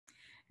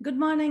Good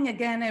morning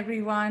again,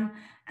 everyone.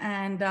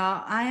 And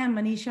I am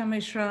Manisha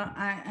Mishra.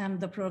 I am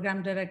the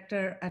program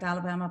director at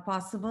Alabama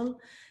Possible.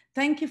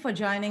 Thank you for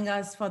joining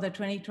us for the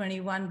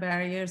 2021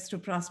 Barriers to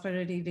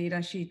Prosperity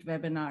Data Sheet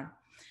webinar.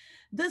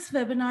 This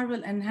webinar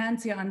will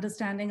enhance your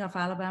understanding of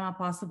Alabama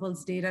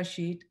Possible's data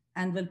sheet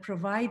and will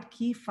provide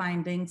key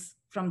findings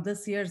from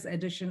this year's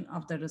edition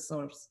of the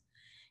resource.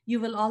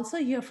 You will also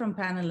hear from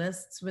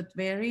panelists with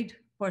varied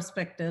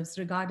perspectives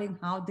regarding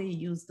how they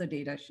use the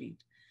data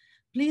sheet.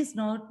 Please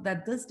note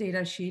that this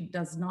data sheet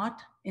does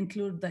not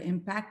include the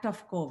impact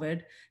of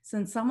COVID,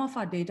 since some of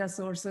our data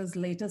sources'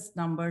 latest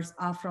numbers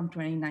are from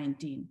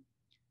 2019.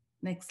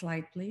 Next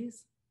slide,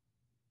 please.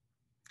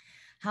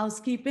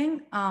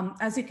 Housekeeping.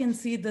 As you can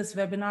see, this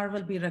webinar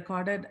will be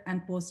recorded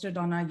and posted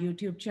on our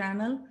YouTube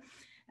channel,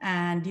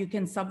 and you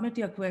can submit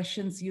your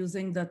questions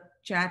using the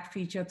chat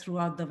feature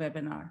throughout the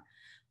webinar.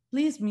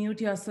 Please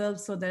mute yourself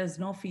so there is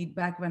no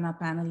feedback when our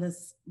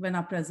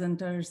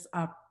presenters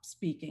are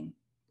speaking.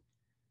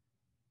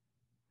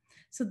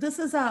 So this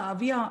is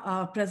we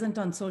are present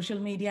on social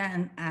media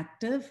and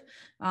active.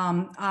 We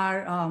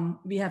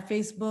have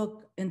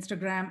Facebook,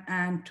 Instagram,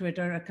 and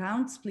Twitter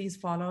accounts. Please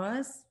follow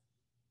us.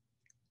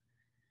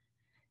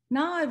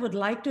 Now I would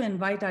like to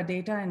invite our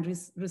data and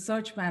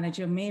research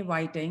manager, May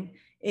Whiting,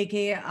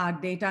 AKA our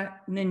data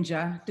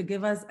ninja, to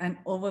give us an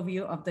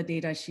overview of the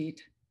data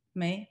sheet.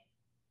 May?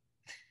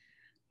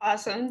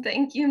 Awesome.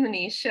 Thank you,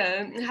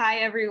 Manisha.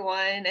 Hi,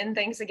 everyone, and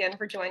thanks again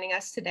for joining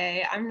us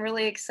today. I'm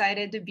really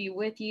excited to be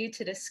with you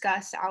to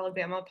discuss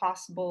Alabama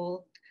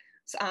Possible's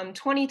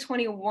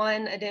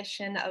 2021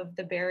 edition of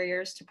the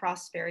Barriers to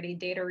Prosperity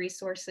Data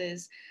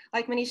Resources.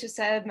 Like Manisha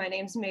said, my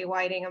name's May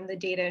Whiting. I'm the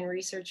Data and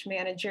Research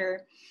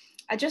Manager.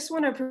 I just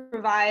want to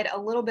provide a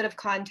little bit of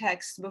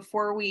context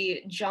before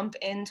we jump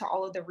into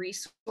all of the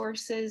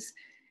resources.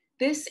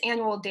 This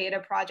annual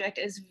data project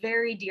is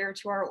very dear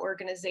to our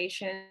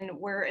organization.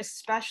 We're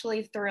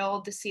especially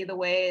thrilled to see the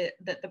way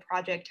that the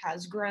project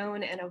has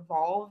grown and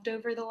evolved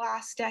over the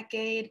last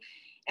decade.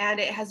 And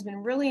it has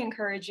been really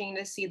encouraging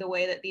to see the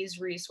way that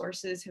these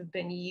resources have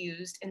been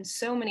used in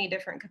so many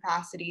different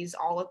capacities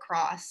all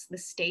across the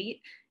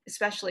state,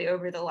 especially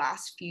over the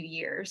last few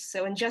years.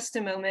 So in just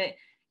a moment,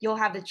 you'll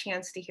have the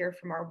chance to hear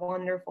from our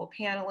wonderful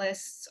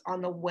panelists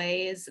on the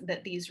ways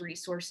that these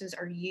resources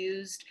are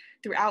used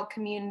throughout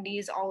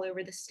communities all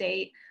over the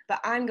state.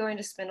 But I'm going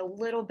to spend a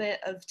little bit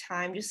of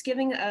time just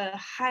giving a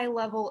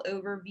high-level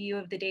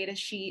overview of the data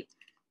sheet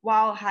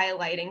while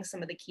highlighting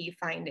some of the key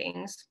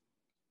findings.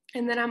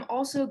 And then I'm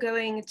also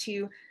going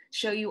to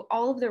show you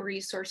all of the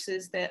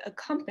resources that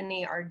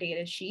accompany our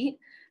data sheet,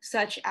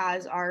 such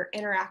as our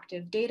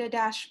interactive data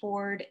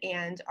dashboard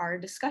and our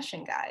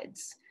discussion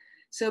guides.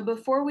 So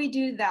before we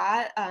do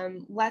that,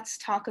 let's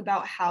talk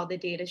about how the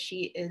data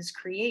sheet is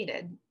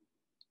created.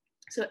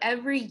 So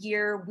every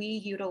year we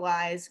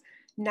utilize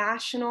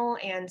national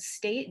and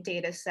state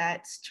data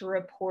sets to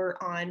report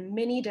on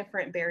many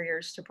different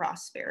barriers to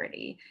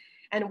prosperity.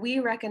 And we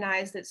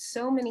recognize that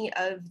so many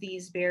of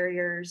these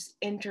barriers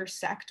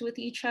intersect with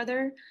each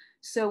other.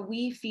 So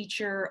we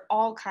feature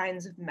all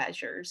kinds of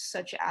measures,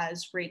 such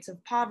as rates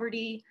of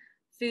poverty,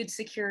 food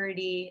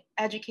security,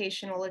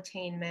 educational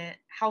attainment,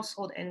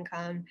 household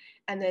income,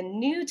 and then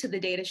new to the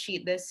data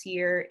sheet this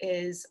year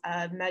is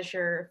a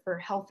measure for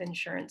health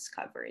insurance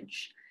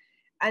coverage.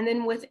 And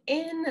then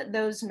within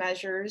those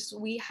measures,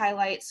 we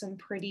highlight some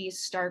pretty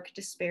stark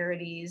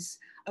disparities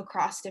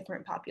across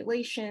different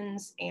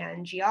populations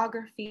and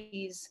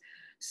geographies.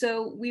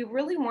 So we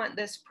really want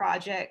this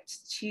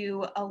project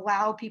to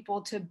allow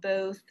people to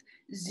both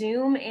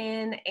zoom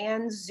in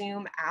and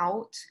zoom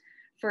out.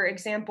 For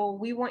example,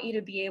 we want you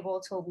to be able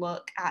to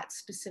look at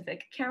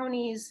specific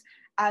counties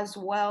as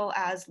well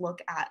as look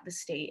at the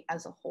state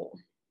as a whole.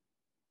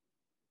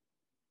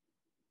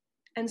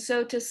 And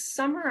so to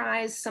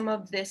summarize some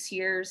of this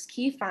year's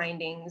key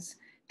findings,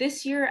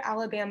 this year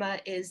Alabama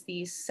is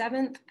the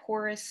 7th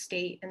poorest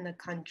state in the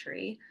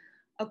country.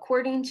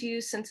 According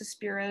to Census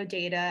Bureau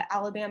data,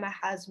 Alabama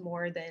has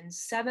more than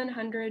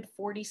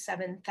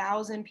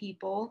 747,000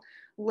 people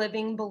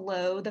living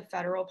below the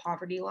federal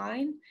poverty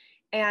line.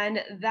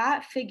 And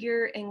that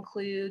figure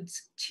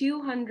includes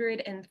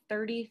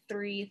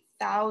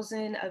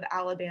 233,000 of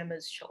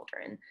Alabama's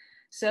children.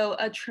 So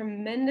a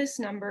tremendous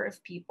number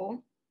of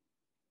people.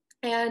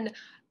 And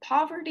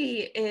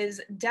poverty is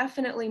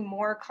definitely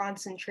more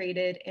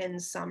concentrated in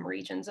some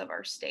regions of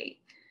our state.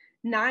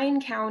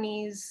 9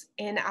 counties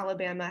in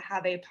Alabama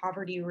have a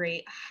poverty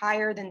rate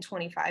higher than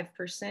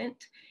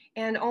 25%,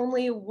 and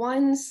only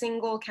one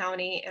single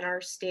county in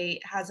our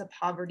state has a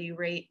poverty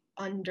rate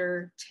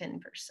under 10%.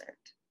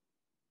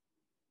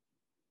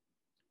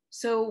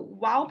 So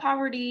while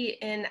poverty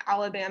in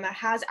Alabama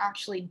has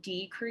actually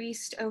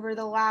decreased over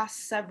the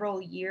last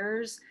several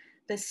years,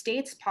 the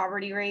state's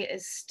poverty rate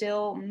is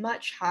still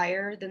much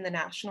higher than the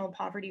national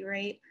poverty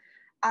rate.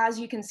 As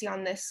you can see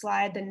on this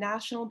slide, the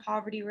national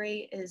poverty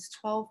rate is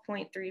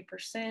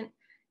 12.3%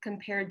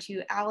 compared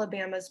to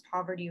Alabama's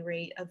poverty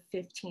rate of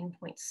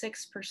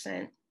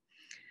 15.6%.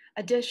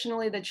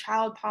 Additionally, the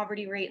child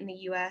poverty rate in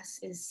the US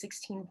is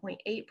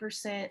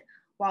 16.8%,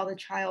 while the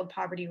child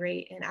poverty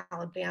rate in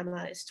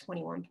Alabama is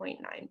 21.9%.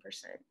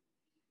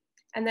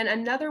 And then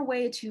another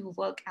way to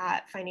look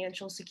at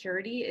financial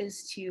security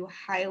is to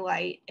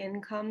highlight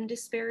income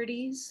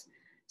disparities.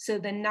 So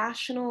the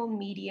national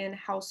median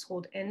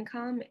household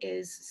income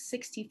is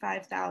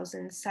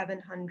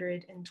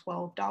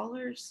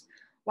 $65,712,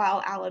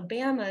 while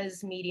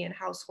Alabama's median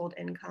household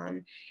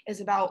income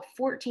is about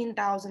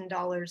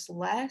 $14,000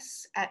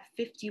 less at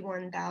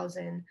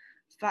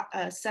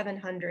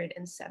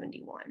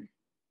 $51,771.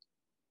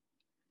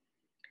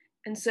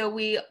 And so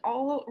we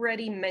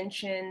already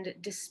mentioned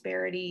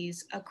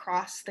disparities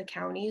across the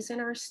counties in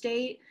our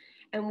state,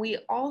 and we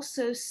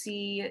also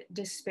see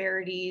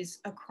disparities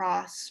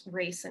across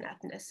race and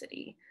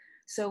ethnicity.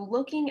 So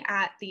looking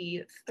at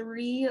the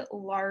three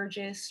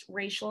largest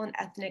racial and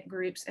ethnic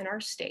groups in our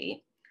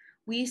state,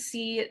 we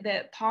see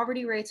that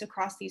poverty rates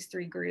across these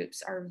three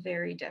groups are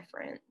very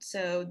different.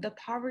 So the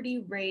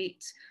poverty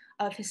rate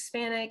of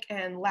Hispanic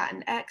and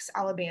Latinx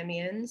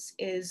Alabamians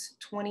is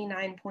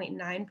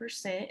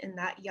 29.9% in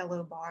that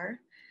yellow bar,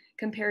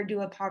 compared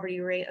to a poverty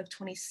rate of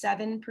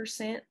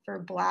 27% for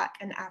Black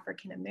and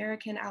African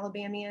American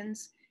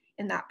Alabamians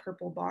in that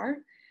purple bar,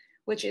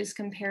 which is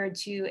compared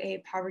to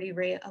a poverty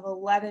rate of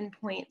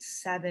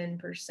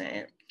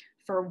 11.7%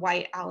 for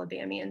white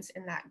Alabamians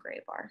in that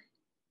gray bar.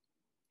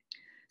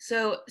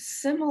 So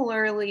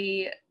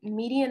similarly,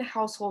 median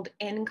household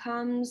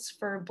incomes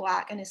for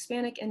Black and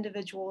Hispanic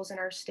individuals in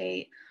our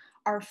state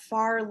are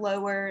far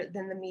lower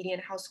than the median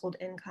household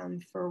income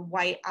for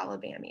white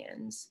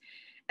Alabamians.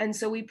 And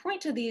so we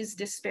point to these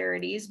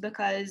disparities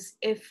because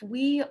if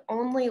we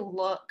only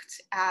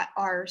looked at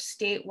our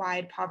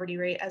statewide poverty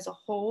rate as a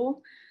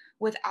whole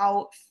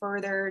without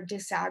further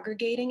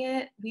disaggregating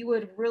it, we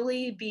would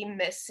really be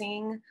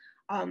missing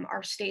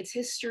our state's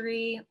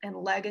history and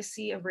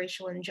legacy of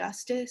racial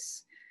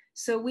injustice.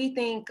 So we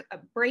think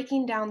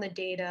breaking down the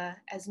data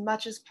as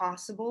much as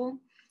possible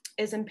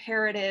is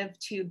imperative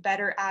to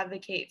better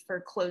advocate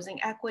for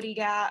closing equity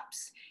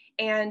gaps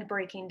and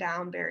breaking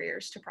down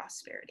barriers to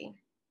prosperity.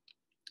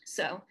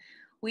 So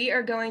we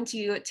are going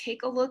to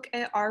take a look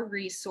at our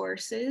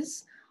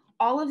resources.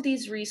 All of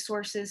these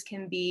resources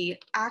can be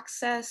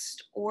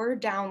accessed or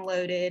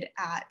downloaded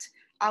at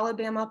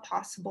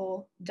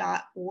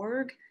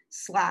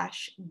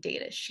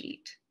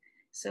alabamapossible.org/datasheet.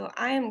 So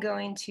I am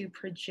going to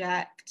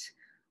project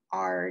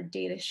our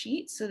data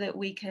sheet so that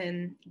we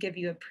can give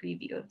you a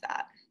preview of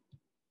that.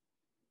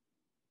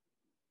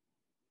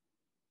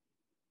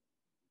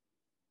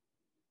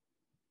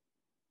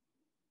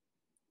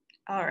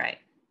 All right,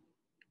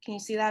 can you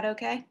see that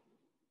okay?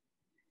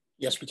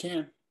 Yes, we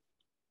can.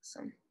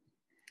 Awesome.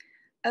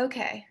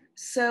 Okay,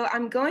 so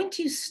I'm going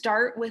to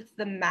start with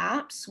the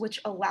maps,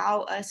 which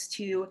allow us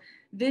to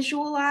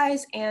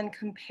visualize and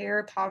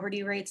compare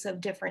poverty rates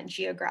of different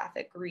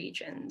geographic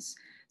regions.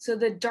 So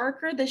the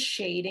darker the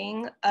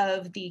shading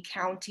of the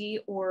county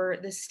or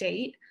the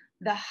state,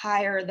 the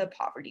higher the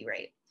poverty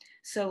rate.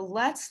 So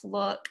let's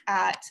look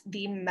at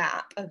the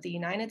map of the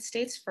United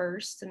States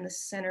first in the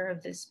center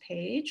of this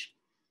page.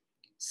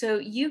 So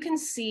you can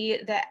see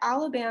that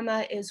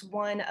Alabama is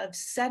one of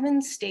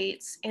 7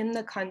 states in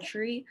the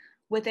country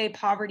with a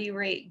poverty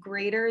rate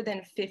greater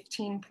than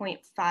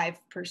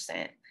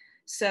 15.5%.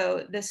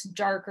 So this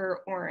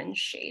darker orange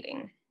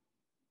shading.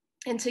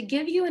 And to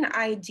give you an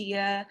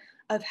idea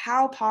of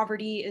how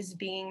poverty is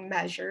being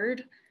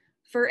measured,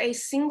 for a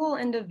single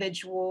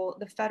individual,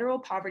 the federal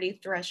poverty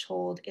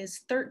threshold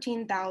is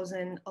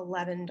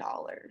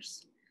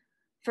 $13,011.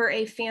 For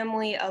a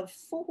family of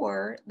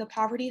 4, the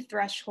poverty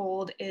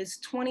threshold is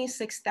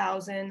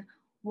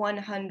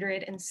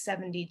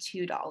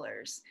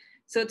 $26,172.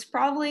 So it's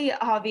probably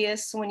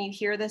obvious when you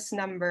hear this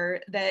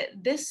number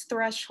that this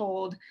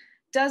threshold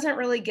doesn't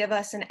really give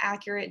us an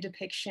accurate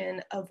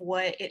depiction of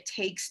what it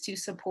takes to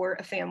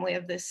support a family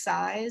of this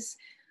size.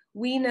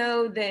 We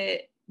know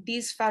that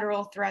these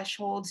federal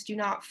thresholds do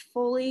not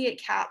fully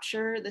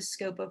capture the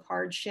scope of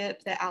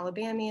hardship that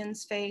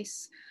Alabamians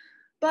face.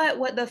 But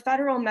what the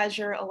federal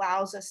measure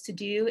allows us to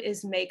do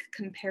is make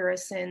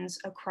comparisons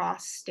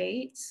across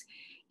states,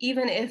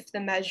 even if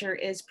the measure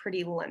is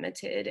pretty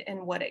limited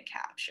in what it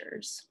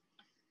captures.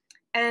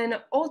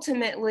 And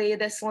ultimately,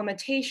 this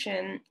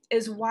limitation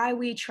is why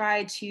we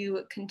try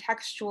to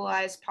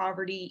contextualize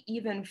poverty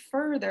even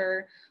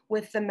further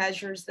with the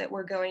measures that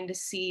we're going to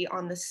see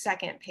on the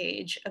second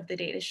page of the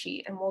data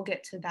sheet, and we'll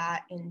get to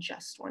that in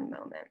just one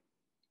moment.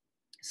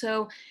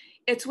 So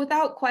it's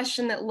without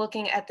question that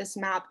looking at this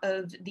map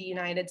of the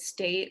United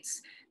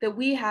States, that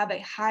we have a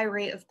high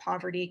rate of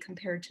poverty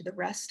compared to the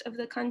rest of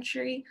the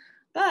country.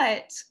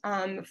 But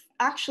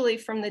actually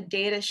from the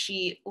data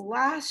sheet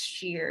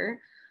last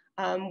year,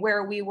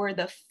 where we were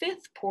the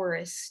 5th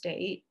poorest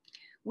state,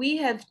 we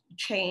have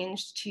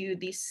changed to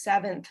the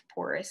 7th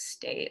poorest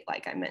state,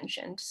 like I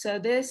mentioned. So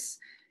this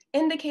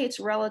indicates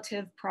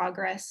relative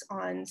progress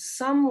on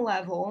some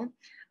level.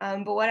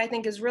 But what I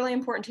think is really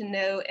important to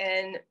note,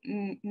 and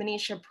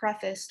Manisha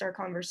prefaced our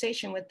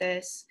conversation with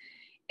this,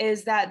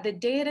 is that the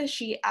data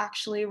sheet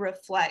actually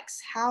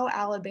reflects how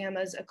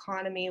Alabama's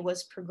economy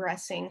was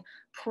progressing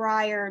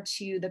prior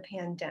to the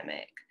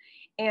pandemic.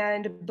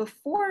 And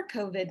before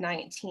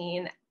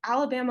COVID-19,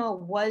 Alabama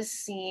was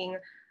seeing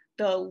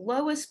the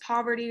lowest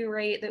poverty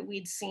rate that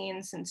we'd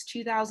seen since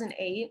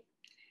 2008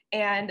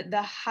 and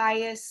the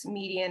highest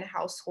median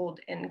household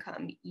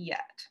income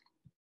yet.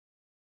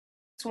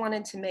 Just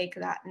wanted to make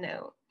that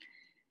note.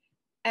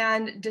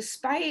 And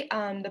despite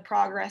the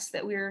progress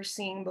that we were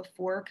seeing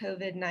before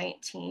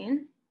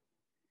COVID-19,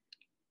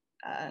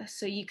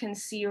 so you can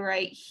see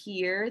right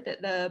here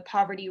that the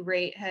poverty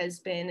rate has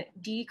been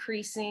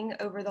decreasing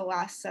over the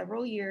last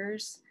several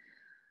years.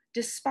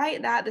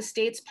 Despite that, the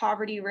state's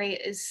poverty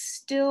rate is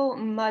still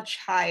much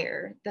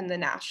higher than the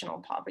national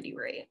poverty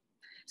rate.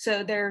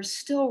 So there's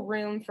still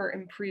room for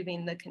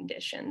improving the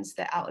conditions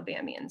that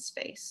Alabamians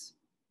face.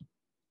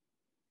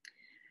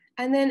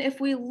 And then if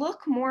we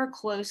look more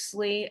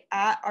closely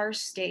at our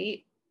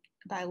state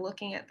by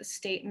looking at the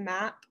state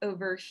map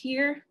over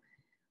here,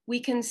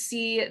 we can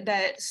see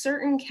that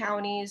certain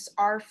counties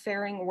are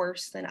faring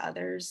worse than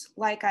others.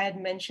 Like I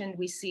had mentioned,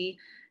 we see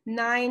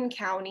 9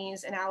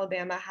 counties in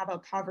Alabama have a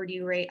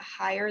poverty rate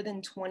higher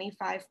than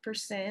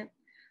 25%.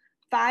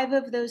 5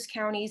 of those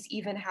counties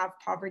even have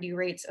poverty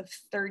rates of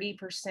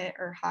 30%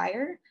 or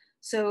higher.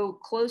 So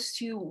close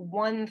to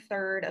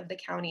 1/3 of the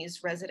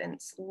county's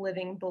residents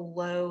living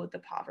below the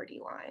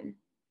poverty line.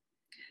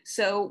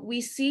 So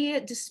we see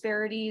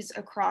disparities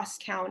across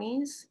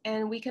counties,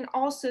 and we can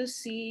also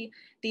see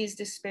these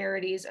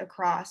disparities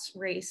across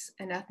race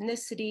and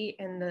ethnicity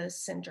in the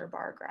center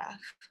bar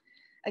graph.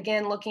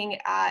 Again, looking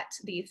at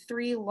the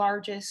 3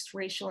 largest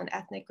racial and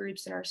ethnic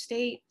groups in our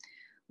state,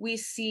 we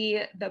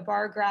see the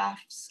bar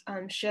graphs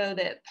show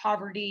that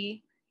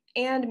poverty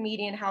and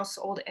median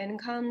household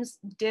incomes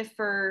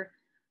differ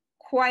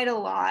quite a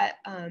lot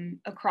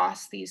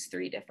across these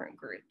 3 different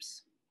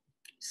groups.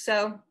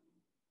 So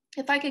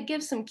if I could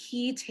give some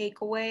key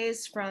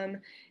takeaways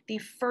from the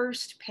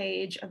first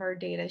page of our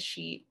data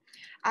sheet,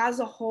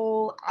 as a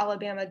whole,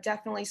 Alabama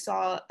definitely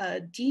saw a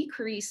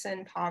decrease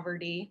in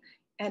poverty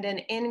and an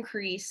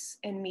increase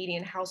in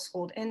median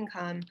household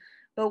income.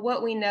 But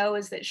what we know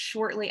is that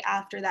shortly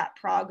after that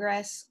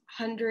progress,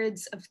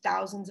 hundreds of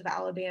thousands of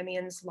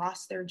Alabamians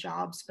lost their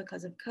jobs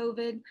because of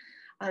COVID.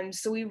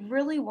 So we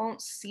really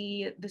won't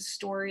see the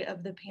story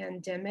of the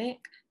pandemic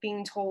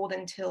being told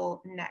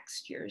until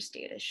next year's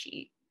data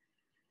sheet.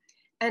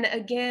 And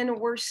again,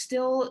 we're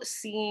still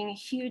seeing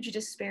huge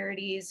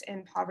disparities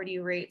in poverty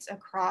rates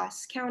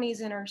across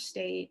counties in our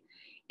state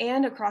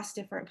and across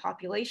different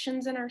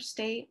populations in our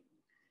state.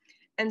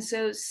 And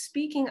so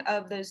speaking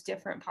of those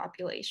different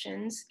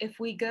populations, if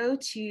we go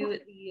to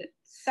the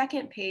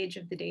second page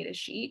of the data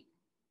sheet,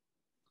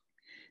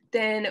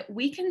 then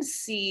we can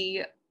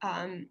see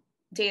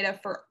data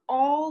for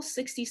all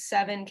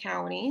 67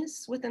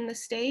 counties within the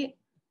state,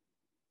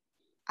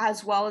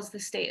 as well as the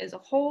state as a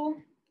whole,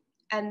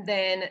 and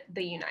then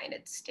the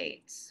United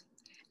States.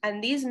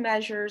 And these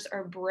measures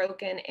are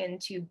broken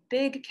into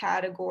big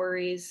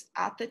categories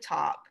at the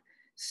top,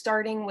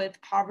 starting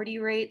with poverty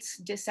rates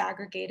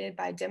disaggregated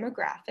by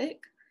demographic.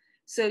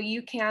 So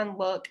you can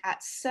look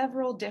at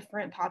several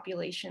different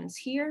populations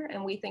here,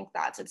 and we think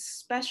that's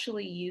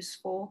especially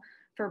useful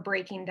for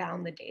breaking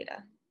down the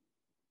data.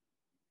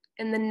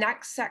 In the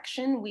next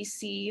section, we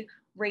see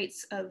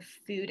rates of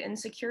food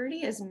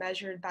insecurity as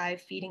measured by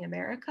Feeding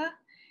America,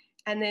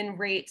 and then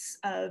rates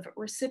of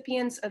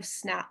recipients of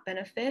SNAP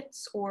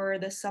benefits or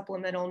the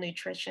Supplemental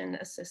Nutrition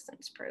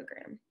Assistance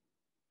Program.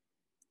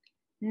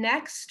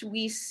 Next,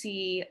 we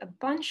see a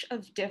bunch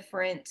of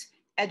different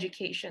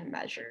education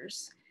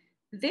measures.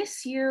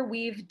 This year,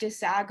 we've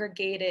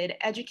disaggregated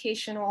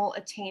educational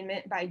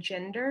attainment by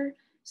gender.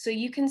 So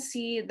you can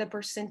see the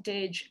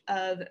percentage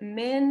of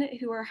men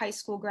who are high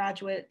school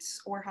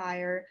graduates or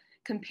higher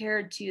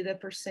compared to the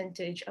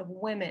percentage of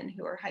women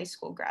who are high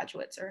school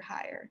graduates or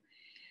higher.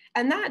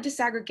 And that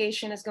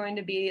disaggregation is going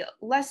to be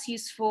less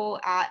useful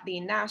at the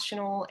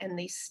national and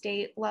the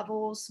state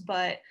levels,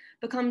 but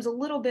becomes a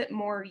little bit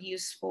more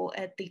useful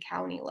at the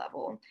county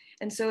level.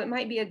 And so it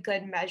might be a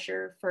good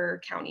measure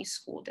for county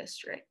school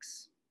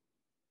districts.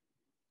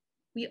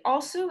 We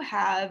also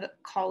have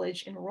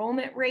college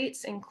enrollment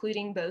rates,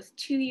 including both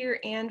 2-year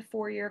and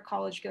 4-year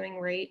college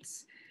going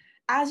rates.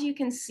 As you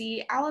can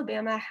see,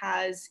 Alabama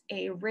has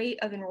a rate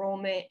of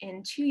enrollment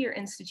in 2-year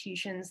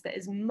institutions that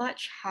is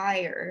much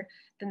higher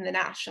than the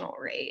national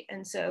rate.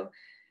 And so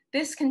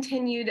this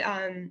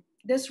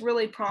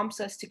really prompts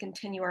us to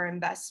continue our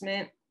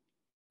investment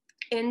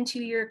in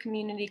 2-year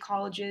community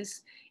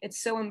colleges.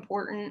 It's so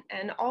important.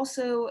 And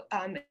also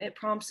it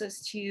prompts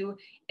us to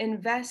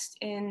invest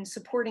in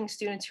supporting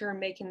students who are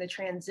making the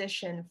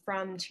transition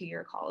from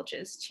 2-year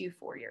colleges to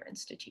 4-year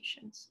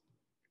institutions.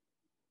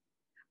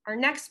 Our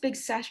next big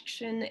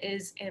section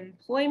is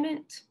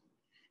employment.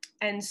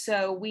 And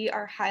so we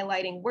are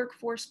highlighting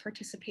workforce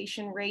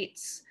participation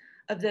rates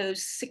of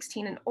those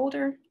 16 and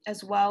older,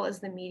 as well as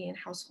the median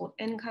household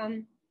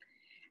income.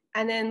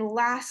 And then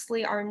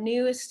lastly, our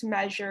newest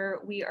measure,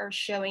 we are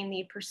showing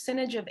the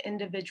percentage of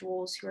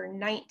individuals who are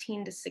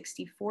 19 to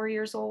 64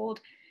 years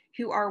old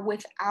who are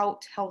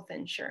without health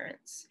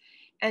insurance.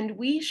 And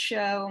we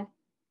show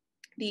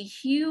the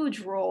huge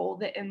role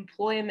that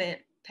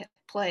employment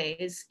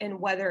plays in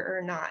whether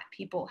or not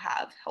people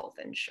have health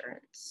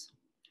insurance.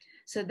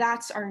 So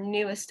that's our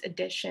newest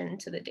addition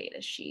to the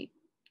data sheet.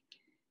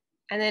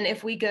 And then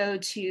if we go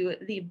to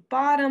the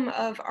bottom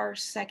of our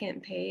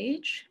second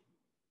page,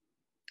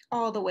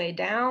 all the way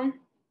down,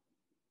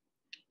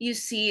 you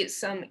see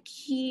some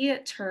key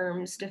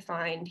terms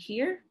defined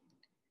here.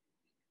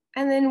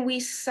 And then we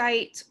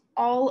cite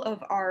all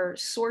of our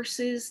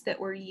sources that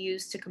were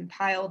used to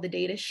compile the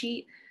data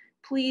sheet.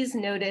 Please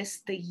notice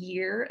the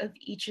year of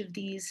each of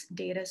these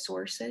data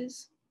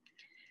sources.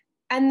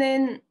 And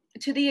then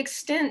to the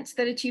extent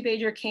that a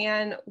two-pager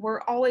can,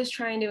 we're always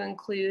trying to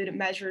include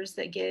measures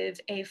that give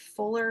a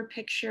fuller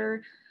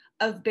picture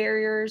of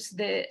barriers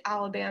that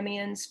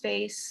Alabamians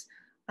face.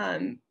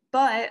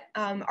 But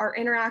our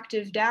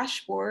interactive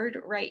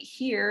dashboard right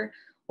here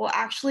will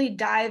actually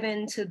dive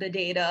into the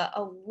data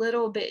a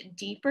little bit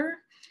deeper.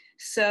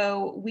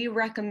 So we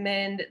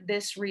recommend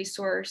this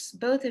resource,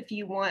 both if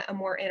you want a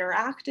more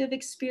interactive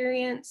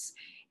experience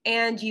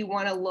and you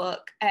want to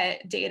look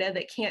at data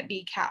that can't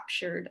be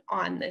captured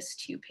on this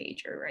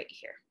two-pager right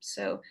here.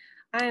 So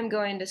I am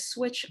going to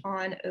switch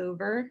on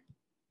over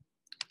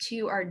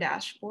to our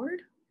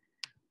dashboard.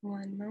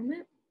 One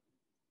moment.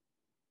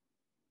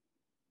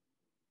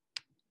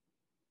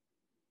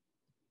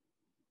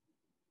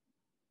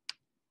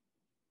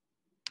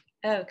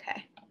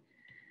 Okay.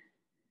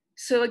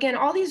 So again,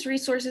 all these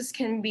resources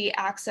can be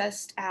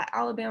accessed at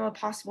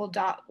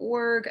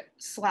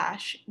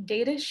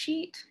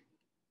alabamapossible.org/datasheet.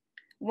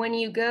 When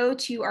you go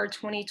to our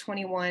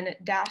 2021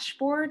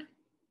 dashboard,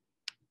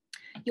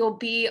 you'll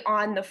be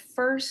on the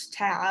first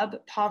tab,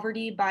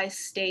 Poverty by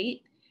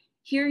State.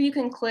 Here you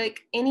can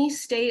click any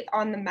state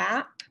on the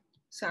map.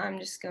 So I'm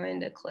just going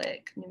to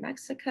click New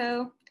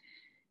Mexico.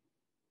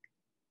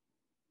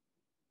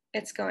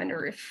 It's going to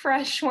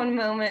refresh one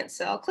moment.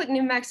 So I'll click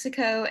New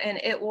Mexico and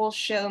it will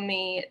show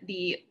me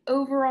the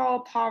overall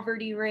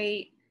poverty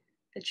rate,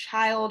 the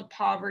child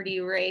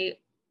poverty rate,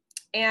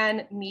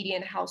 and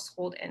median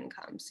household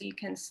income. So you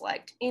can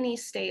select any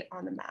state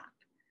on the map.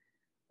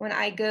 When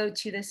I go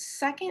to the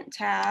second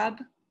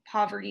tab,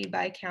 Poverty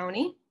by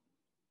County,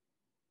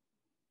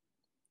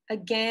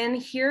 again,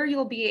 here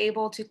you'll be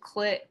able to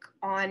click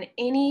on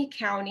any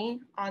county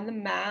on the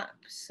map.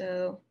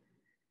 So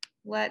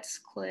let's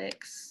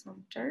click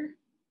Sumter.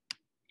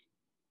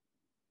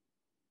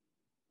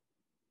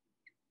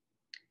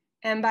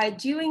 And by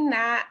doing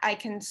that, I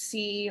can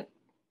see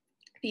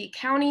the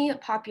county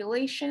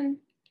population,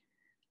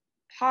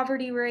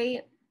 poverty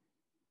rate,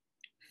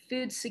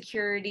 food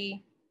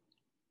security,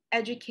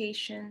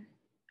 education,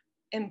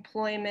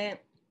 employment,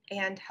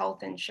 and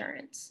health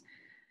insurance.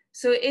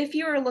 So if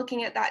you are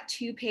looking at that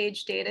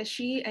two-page data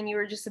sheet and you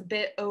are just a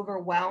bit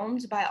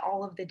overwhelmed by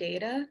all of the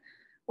data,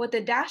 what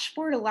the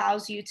dashboard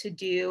allows you to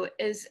do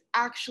is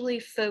actually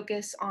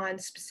focus on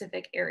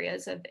specific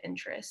areas of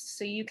interest.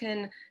 So you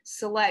can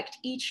select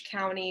each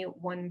county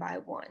one by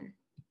one.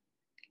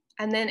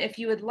 And then if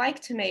you would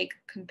like to make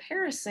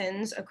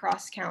comparisons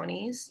across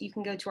counties, you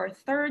can go to our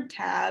third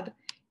tab,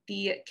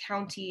 the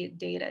county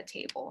data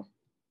table.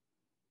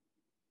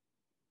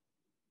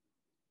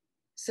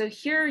 So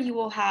here you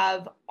will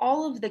have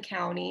all of the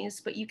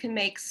counties, but you can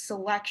make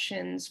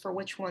selections for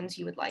which ones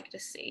you would like to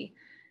see.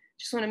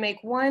 Just want to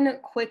make one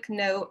quick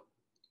note.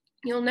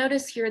 You'll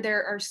notice here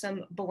there are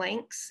some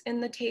blanks in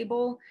the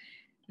table.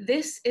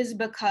 This is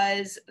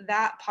because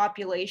that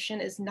population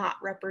is not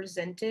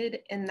represented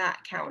in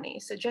that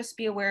county. So just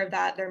be aware of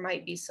that. There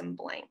might be some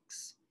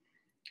blanks.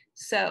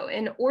 So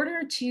in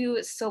order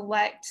to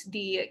select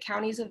the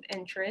counties of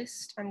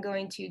interest, I'm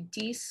going to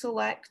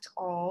deselect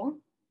all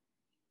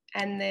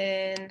and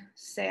then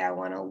say I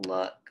want to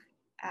look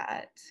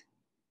at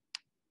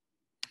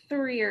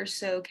 3 or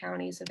so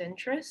counties of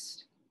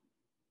interest.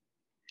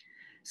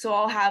 So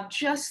I'll have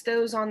just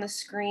those on the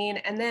screen,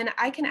 and then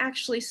I can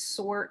actually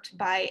sort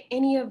by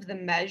any of the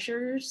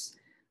measures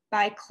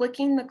by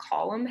clicking the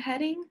column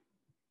heading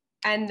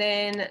and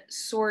then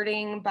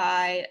sorting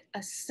by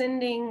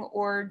ascending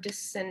or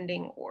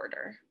descending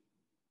order.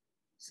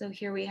 So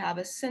here we have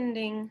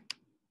ascending.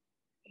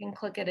 I can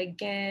click it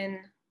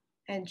again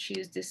and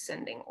choose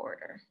descending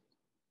order.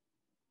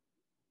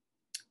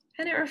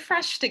 And it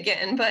refreshed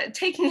again, but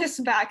taking us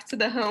back to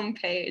the home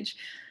page.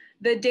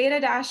 The data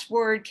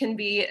dashboard can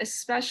be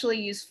especially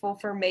useful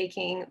for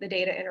making the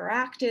data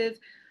interactive,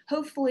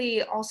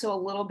 hopefully also a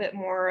little bit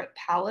more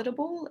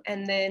palatable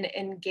and then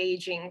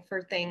engaging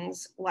for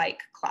things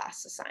like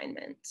class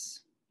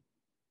assignments.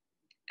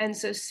 And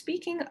so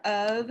speaking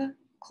of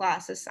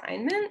class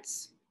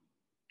assignments,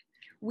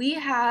 we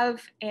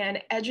have an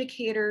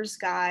educator's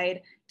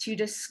guide to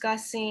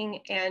discussing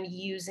and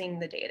using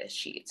the data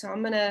sheet. So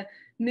I'm gonna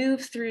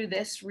move through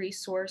this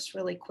resource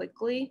really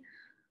quickly.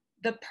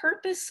 The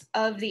purpose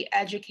of the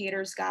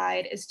Educator's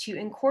Guide is to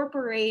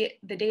incorporate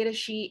the data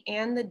sheet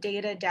and the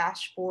data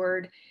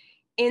dashboard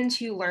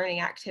into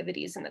learning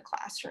activities in the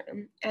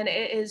classroom. And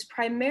it is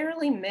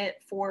primarily meant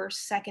for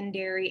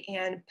secondary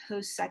and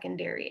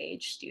post-secondary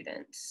age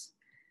students.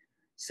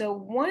 So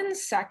one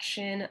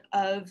section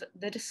of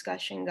the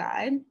discussion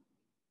guide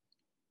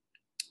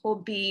will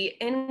be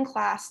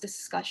in-class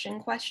discussion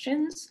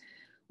questions,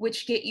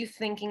 which get you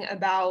thinking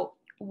about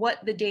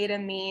what the data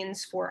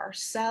means for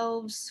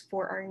ourselves,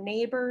 for our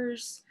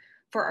neighbors,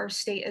 for our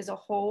state as a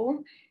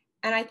whole.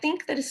 And I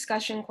think the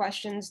discussion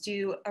questions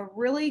do a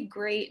really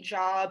great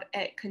job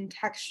at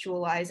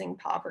contextualizing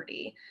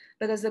poverty,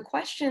 because the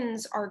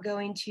questions are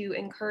going to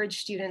encourage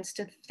students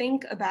to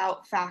think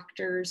about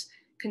factors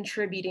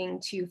contributing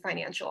to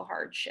financial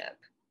hardship.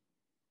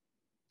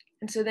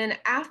 And so then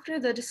after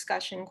the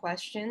discussion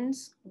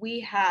questions, we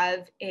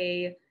have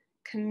a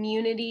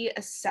community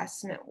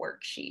assessment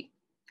worksheet.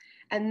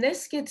 And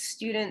this gets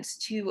students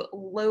to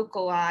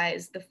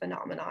localize the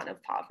phenomenon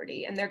of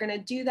poverty. And they're going to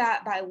do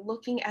that by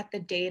looking at the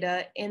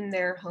data in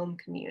their home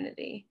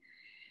community.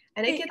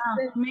 And it gets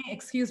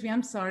excuse me,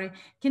 I'm sorry.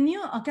 Can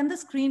the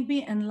screen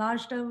be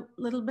enlarged a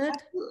little bit?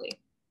 Absolutely.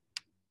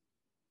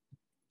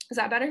 Is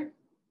that better?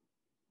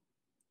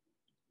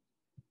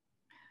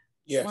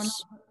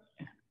 Yes.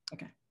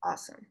 Okay.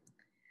 Awesome.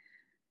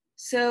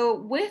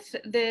 So with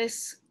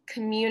this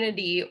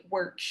community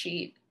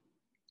worksheet,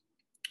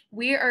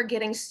 we are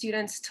getting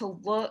students to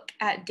look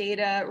at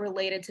data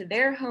related to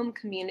their home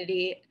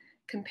community,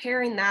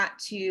 comparing that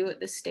to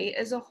the state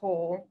as a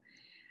whole.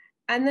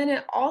 And then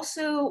it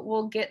also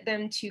will get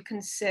them to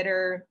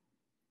consider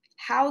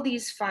how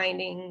these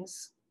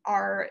findings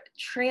are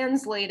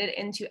translated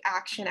into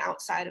action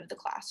outside of the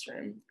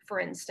classroom. For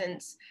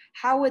instance,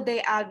 how would they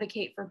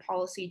advocate for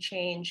policy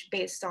change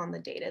based on the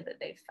data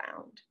that they've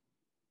found?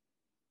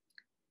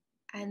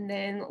 And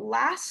then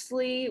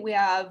lastly, we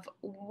have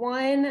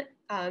one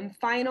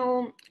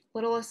final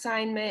little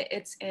assignment.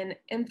 It's an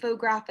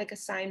infographic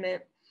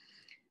assignment.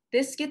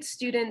 This gets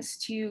students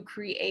to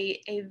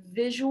create a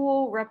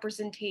visual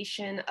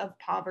representation of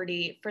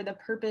poverty for the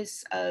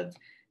purpose of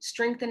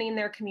strengthening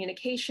their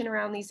communication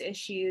around these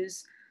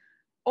issues,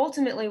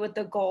 ultimately with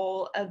the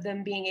goal of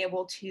them being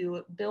able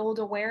to build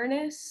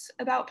awareness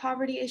about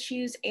poverty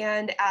issues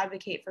and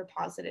advocate for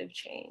positive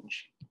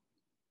change.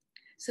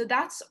 So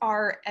that's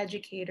our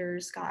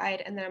Educator's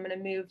Guide. And then I'm going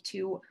to move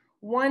to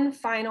one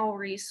final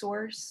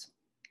resource.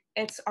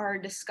 It's our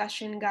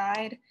discussion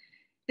guide.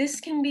 This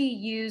can be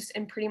used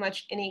in pretty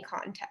much any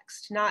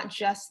context, not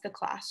just the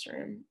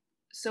classroom.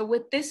 So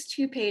with this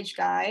 2-page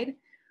guide,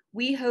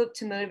 we hope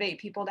to motivate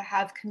people to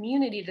have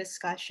community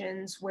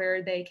discussions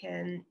where they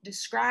can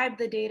describe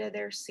the data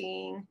they're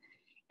seeing,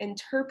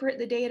 interpret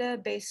the data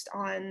based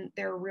on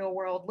their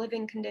real-world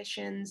living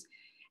conditions,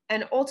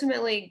 and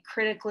ultimately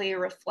critically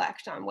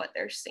reflect on what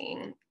they're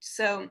seeing.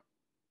 So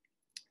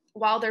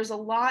while there's a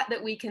lot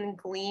that we can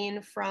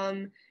glean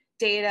from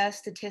data,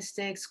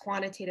 statistics,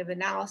 quantitative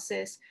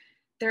analysis,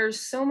 there's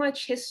so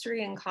much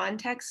history and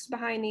context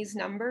behind these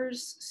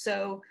numbers.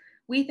 So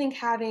we think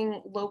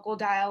having local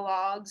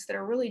dialogues that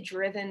are really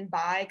driven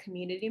by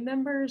community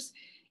members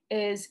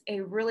is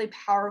a really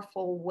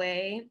powerful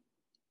way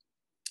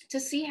to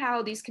see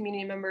how these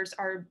community members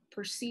are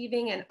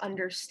perceiving and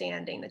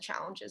understanding the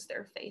challenges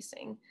they're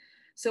facing.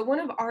 So one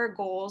of our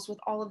goals with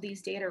all of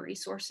these data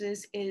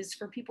resources is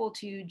for people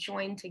to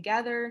join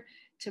together,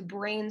 to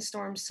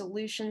brainstorm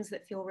solutions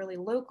that feel really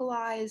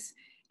localized,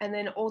 and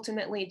then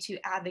ultimately to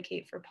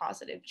advocate for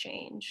positive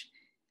change.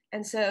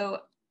 And so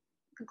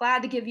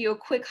glad to give you a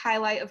quick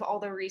highlight of all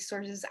the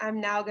resources. I'm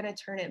now going to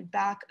turn it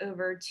back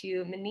over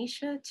to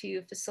Manisha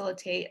to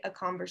facilitate a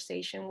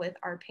conversation with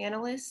our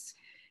panelists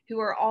who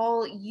are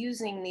all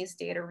using these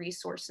data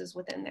resources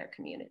within their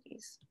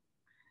communities.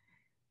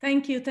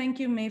 Thank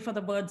you, May, for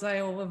the bird's eye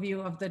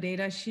overview of the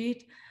data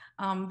sheet.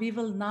 We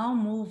will now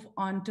move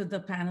on to the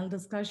panel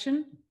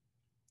discussion.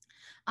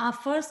 Our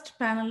first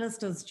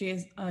panelist is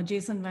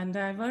Jason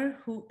Vandiver,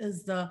 who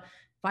is the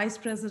Vice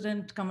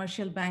President,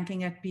 Commercial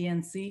Banking at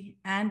PNC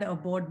and a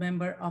board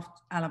member of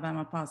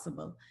Alabama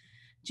Possible.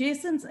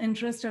 Jason's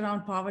interest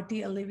around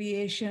poverty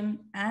alleviation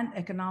and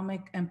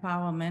economic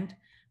empowerment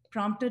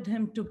prompted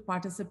him to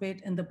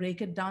participate in the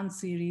Break It Down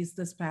series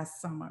this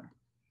past summer.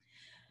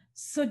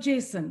 So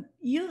Jason,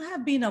 you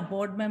have been a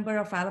board member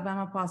of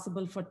Alabama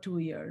Possible for 2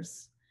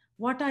 years.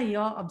 What are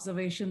your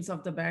observations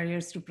of the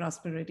Barriers to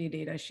Prosperity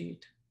data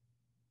sheet?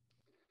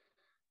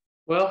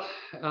 Well,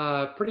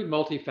 pretty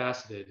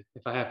multifaceted,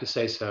 if I have to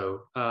say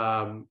so.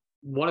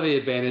 One of the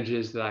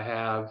advantages that I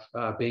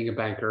have being a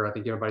banker, I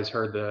think everybody's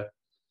heard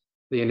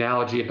the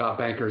analogy about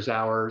banker's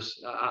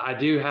hours. I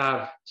do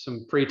have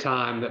some free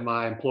time that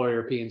my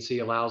employer,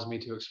 PNC, allows me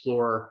to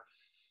explore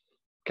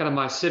kind of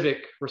my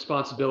civic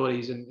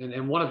responsibilities.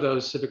 And one of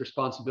those civic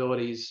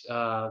responsibilities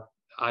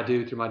I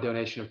do through my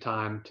donation of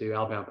time to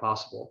Alabama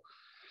Possible.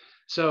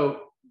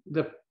 So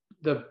the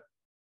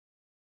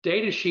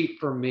data sheet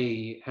for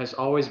me has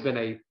always been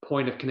a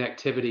point of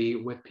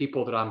connectivity with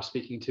people that I'm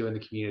speaking to in the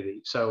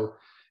community. So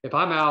If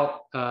I'm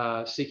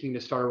out seeking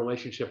to start a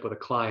relationship with a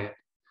client,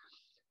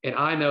 and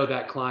I know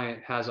that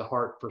client has a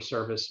heart for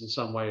service in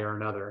some way or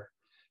another,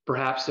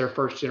 perhaps they're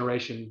first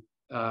generation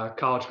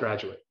college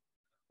graduate,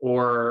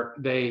 or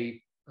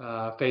they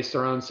face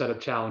their own set of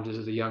challenges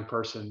as a young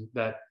person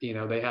that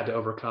they had to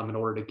overcome in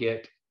order to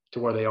get to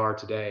where they are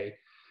today.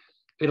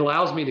 It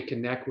allows me to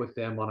connect with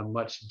them on a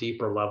much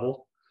deeper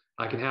level.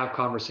 I can have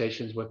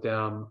conversations with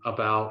them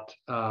about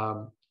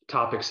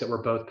topics that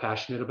we're both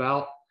passionate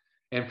about.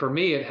 And for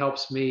me, it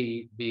helps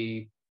me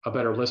be a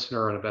better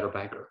listener and a better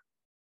banker.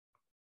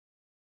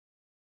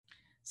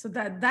 So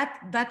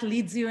that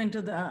leads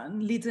into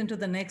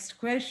the next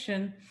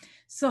question.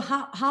 So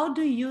how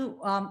do you,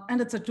 and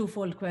it's a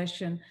twofold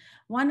question.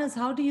 One is,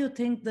 how do you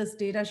think this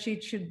data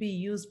sheet should be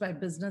used by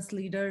business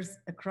leaders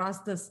across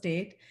the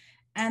state?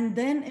 And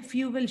then if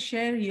you will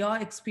share your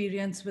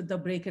experience with the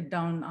Break It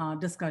Down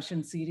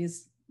discussion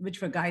series,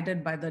 which were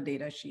guided by the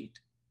data sheet.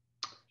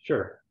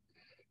 Sure.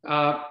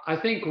 I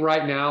think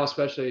right now,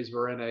 especially as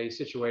we're in a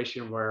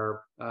situation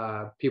where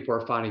people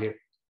are finding it,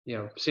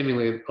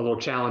 seemingly a little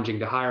challenging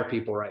to hire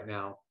people right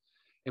now,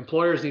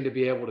 employers need to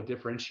be able to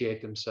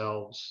differentiate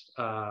themselves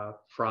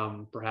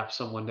from perhaps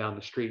someone down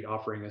the street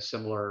offering a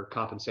similar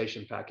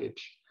compensation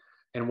package.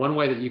 And one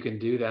way that you can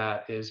do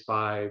that is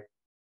by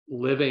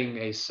living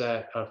a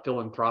set of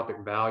philanthropic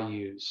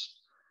values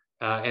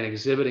and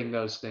exhibiting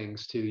those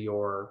things to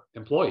your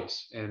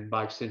employees and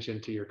by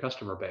extension to your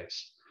customer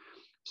base.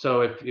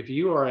 So if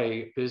you are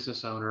a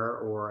business owner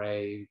or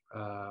a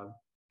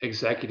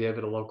executive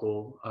at a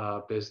local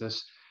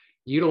business,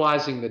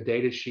 utilizing the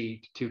data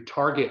sheet to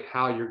target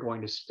how you're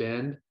going to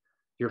spend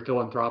your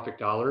philanthropic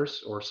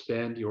dollars or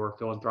spend your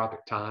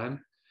philanthropic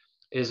time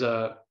is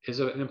an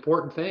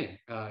important thing.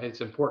 It's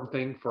an important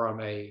thing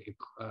from a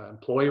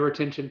employee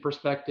retention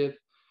perspective.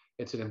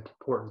 It's an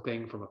important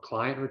thing from a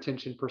client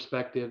retention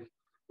perspective,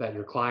 that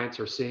your clients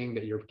are seeing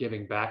that you're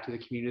giving back to the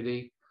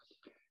community.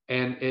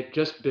 And it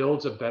just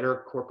builds a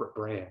better corporate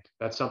brand.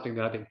 That's something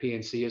that I think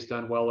PNC has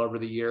done well over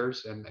the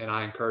years. And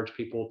I encourage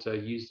people to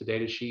use the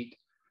data sheet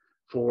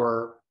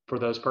for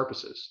those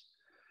purposes.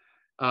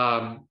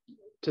 To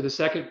the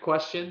second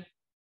question,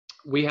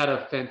 we had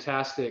a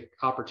fantastic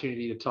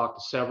opportunity to talk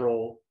to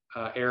several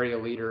area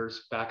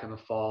leaders back in the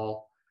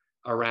fall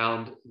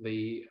around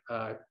the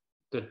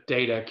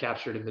data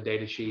captured in the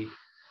data sheet.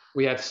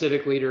 We had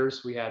civic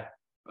leaders, we had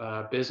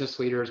business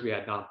leaders, we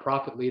had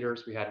nonprofit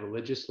leaders, we had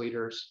religious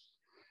leaders.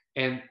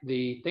 And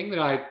the thing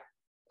that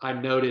I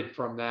noted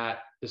from that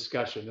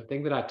discussion, the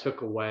thing that I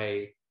took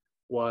away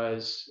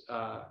was,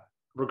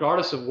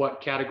 regardless of what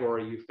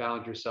category you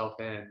found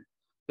yourself in,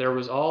 there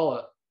was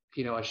all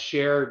a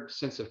shared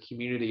sense of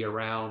community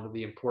around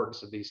the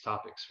importance of these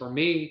topics. For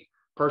me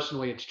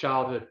personally, it's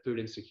childhood food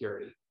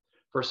insecurity.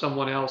 For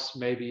someone else,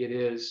 maybe it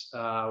is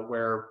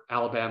where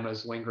Alabama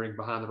is lingering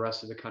behind the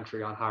rest of the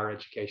country on higher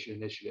education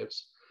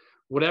initiatives.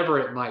 Whatever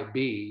it might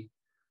be,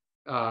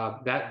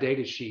 that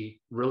data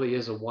sheet really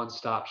is a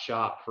one-stop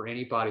shop for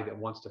anybody that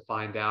wants to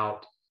find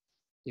out,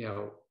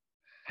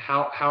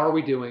 how are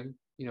we doing?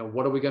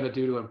 What are we going to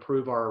do to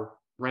improve our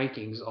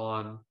rankings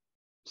on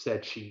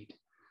said sheet?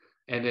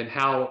 And then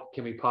how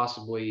can we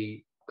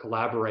possibly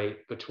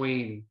collaborate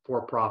between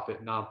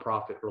for-profit,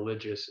 nonprofit,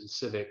 religious, and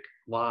civic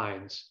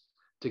lines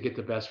to get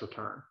the best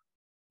return?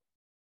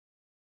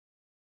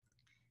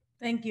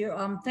 Thank you.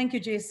 Thank you,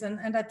 Jason.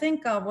 And I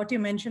think what you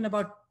mentioned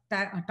about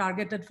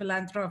targeted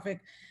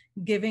philanthropic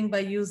giving by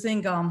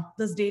using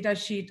this data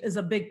sheet is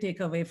a big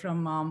takeaway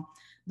from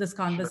this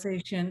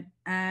conversation. Sure.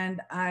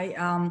 And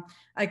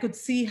I could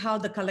see how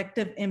the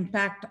collective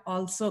impact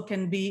also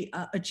can be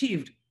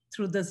achieved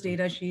through this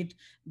data sheet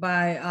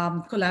by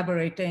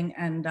collaborating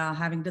and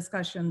having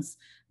discussions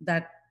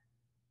that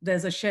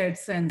there's a shared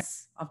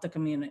sense of the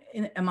community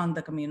among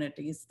the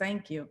communities.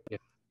 Thank you. Yeah,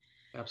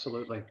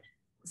 absolutely.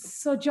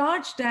 So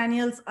George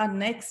Daniels, our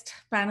next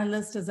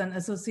panelist, is an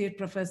associate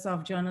professor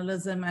of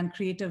journalism and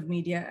creative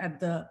media at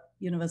the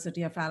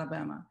University of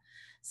Alabama.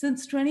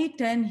 Since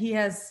 2010, he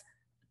has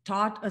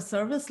taught a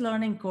service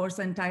learning course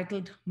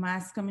entitled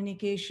Mass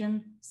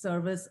Communication,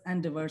 Service,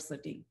 and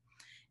Diversity.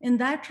 In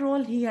that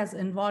role, he has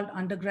involved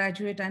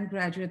undergraduate and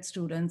graduate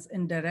students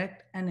in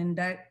direct and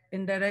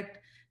indirect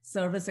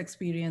service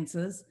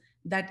experiences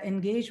that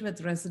engage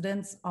with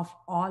residents of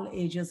all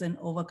ages in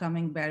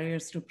overcoming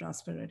barriers to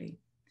prosperity.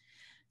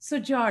 So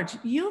George,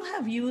 you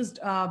have used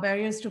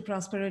Barriers to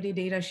Prosperity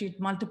data sheet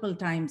multiple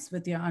times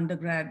with your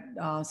undergrad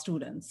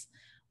students.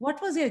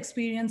 What was your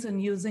experience in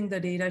using the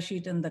data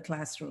sheet in the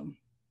classroom?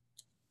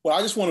 Well,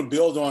 I just want to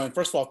build on,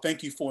 first of all,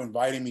 thank you for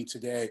inviting me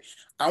today.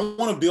 I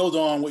want to build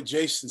on what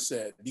Jason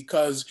said,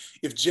 because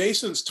if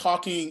Jason's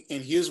talking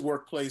in his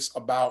workplace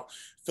about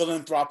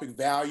philanthropic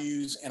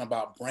values and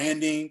about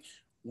branding,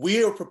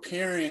 we are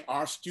preparing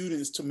our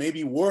students to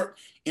maybe work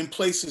in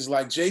places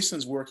like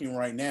Jason's working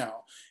right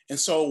now. And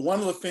so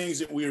one of the things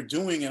that we are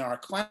doing in our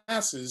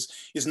classes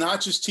is not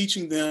just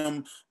teaching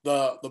them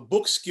the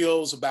book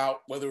skills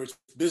about whether it's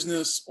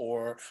business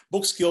or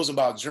book skills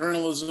about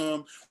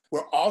journalism.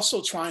 We're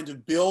also trying to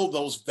build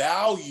those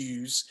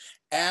values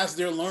as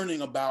they're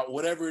learning about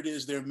whatever it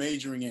is they're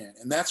majoring in.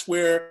 And that's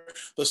where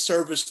the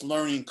service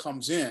learning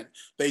comes in.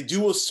 They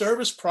do a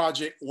service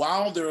project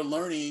while they're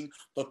learning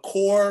the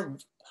core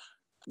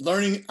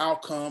learning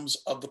outcomes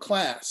of the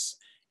class.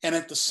 And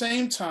at the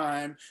same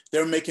time,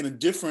 they're making a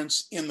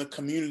difference in the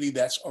community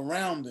that's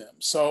around them.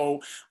 So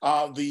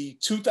the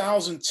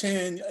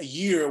 2010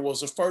 year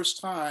was the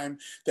first time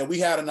that we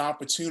had an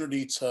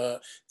opportunity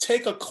to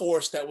take a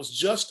course that was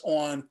just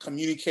on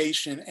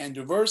communication and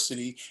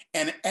diversity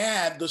and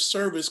add the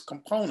service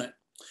component.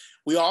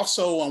 We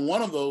also, on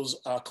one of those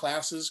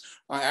classes,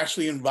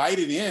 actually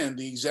invited in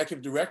the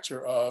executive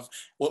director of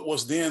what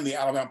was then the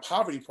Alabama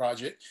Poverty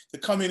Project to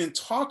come in and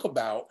talk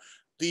about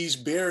these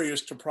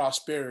barriers to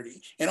prosperity.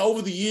 And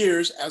over the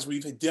years, as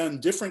we've done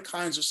different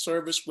kinds of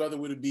service, whether it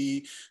would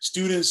be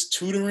students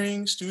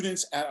tutoring,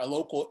 students at a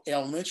local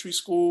elementary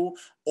school,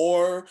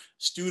 or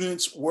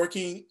students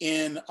working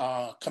in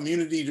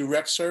community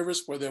direct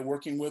service, where they're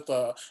working with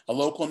a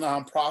local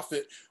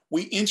nonprofit,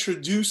 we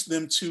introduce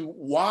them to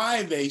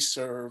why they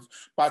serve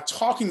by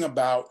talking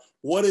about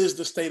what is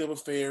the state of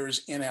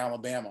affairs in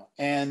Alabama.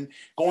 And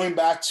going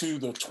back to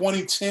the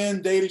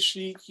 2010 data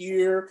sheet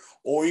here,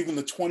 or even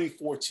the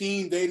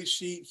 2014 data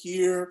sheet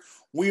here,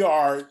 we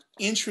are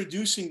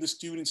introducing the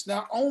students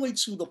not only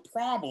to the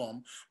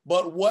problem,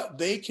 but what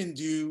they can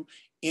do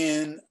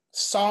in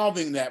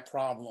solving that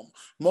problem.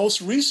 Most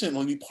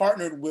recently, we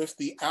partnered with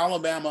the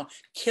Alabama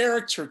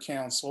Character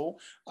Council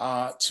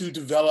to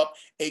develop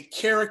a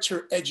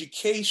character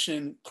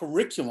education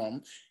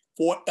curriculum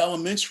for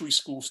elementary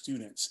school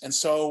students. And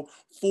so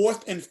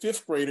 4th and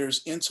 5th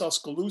graders in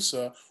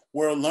Tuscaloosa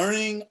were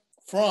learning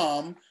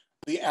from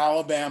the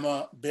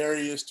Alabama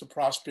Barriers to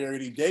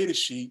Prosperity data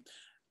sheet.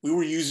 We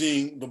were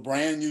using the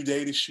brand new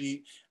data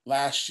sheet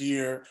last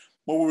year,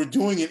 but we were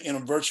doing it in a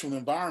virtual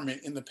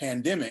environment in the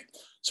pandemic.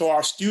 So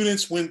our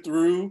students went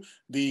through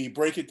the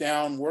Break It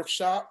Down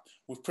workshop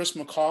with Chris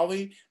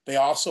McCauley. They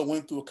also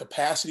went through a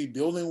capacity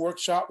building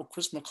workshop with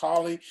Chris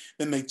McCauley.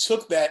 Then they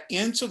took that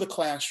into the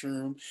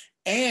classroom,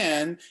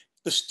 and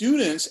the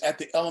students at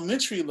the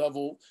elementary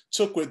level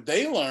took what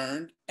they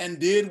learned and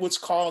did what's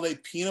called a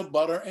peanut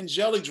butter and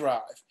jelly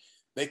drive.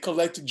 They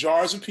collected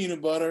jars of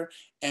peanut butter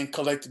and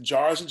collected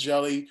jars of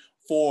jelly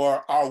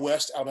for our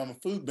West Alabama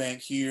Food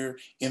Bank here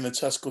in the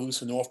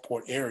Tuscaloosa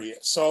Northport area.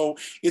 So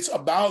it's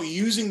about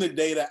using the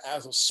data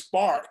as a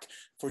spark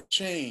for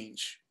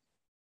change.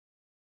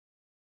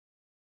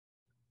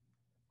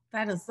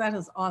 That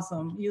is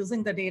awesome.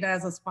 Using the data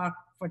as a spark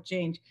for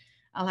change.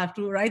 I'll have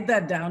to write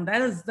that down.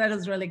 That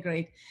is really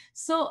great.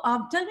 So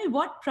tell me,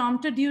 what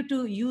prompted you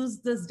to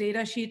use this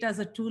data sheet as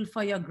a tool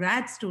for your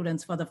grad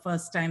students for the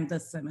first time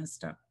this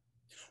semester?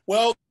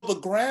 Well, the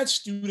grad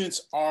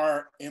students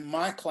are in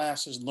my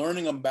classes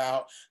learning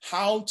about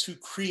how to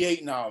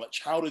create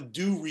knowledge, how to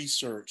do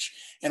research.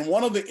 And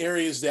one of the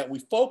areas that we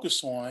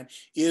focus on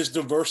is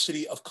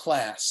diversity of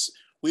class.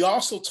 We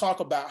also talk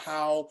about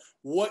how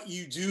what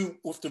you do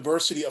with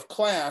diversity of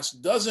class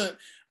doesn't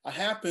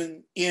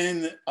happen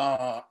in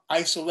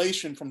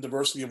isolation from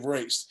diversity of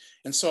race.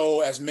 And so,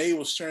 as May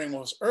was sharing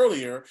with us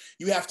earlier,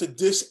 you have to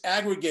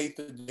disaggregate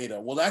the data.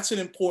 Well, that's an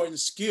important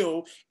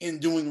skill in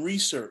doing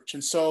research.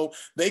 And so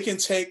they can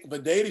take the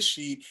data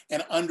sheet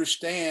and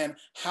understand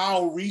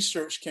how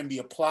research can be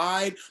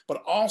applied,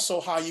 but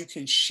also how you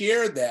can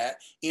share that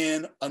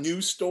in a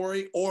news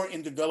story or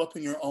in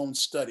developing your own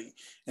study.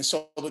 And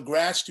so the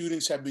grad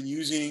students have been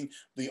using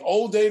the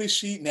old data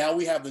sheet. Now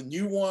we have the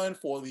new one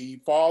for the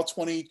fall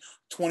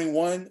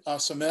 2021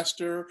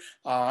 semester.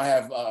 I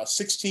have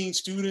 16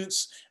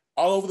 students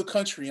all over the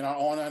country in our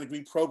online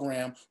degree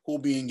program who will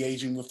be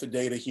engaging with the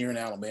data here in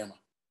Alabama.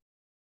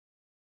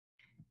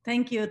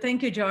 Thank you,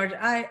 George.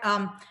 I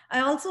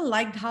also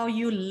liked how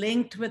you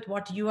linked with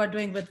what you are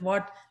doing with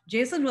what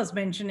Jason was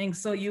mentioning.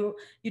 So you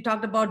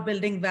talked about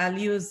building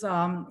values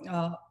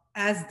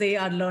as they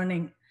are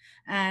learning.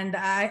 And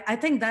I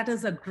think that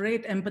is a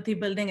great empathy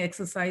building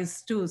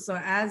exercise too. So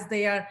as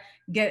they are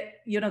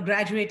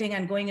graduating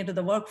and going into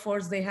the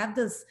workforce, they have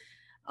this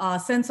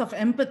sense of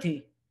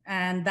empathy,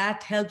 and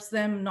that helps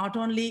them not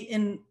only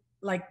in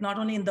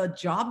the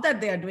job that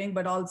they are doing,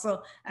 but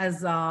also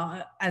as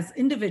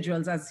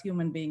individuals, as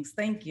human beings.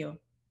 Thank you.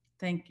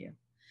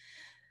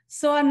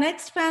 So our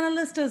next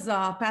panelist is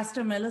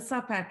Pastor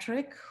Melissa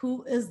Patrick,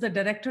 who is the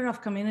Director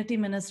of Community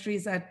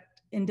Ministries at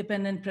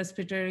Independent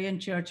Presbyterian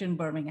Church in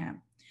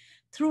Birmingham.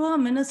 Through her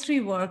ministry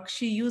work,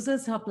 she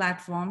uses her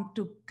platform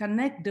to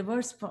connect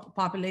diverse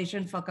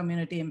population for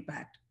community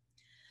impact.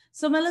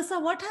 So Melissa,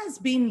 what has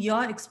been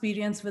your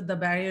experience with the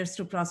Barriers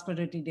to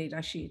Prosperity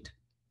data sheet?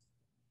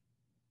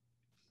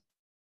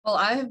 Well,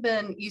 I have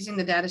been using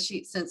the data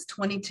sheet since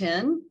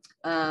 2010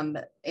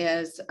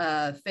 as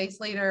a faith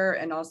leader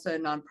and also a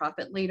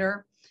nonprofit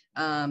leader.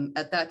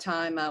 At that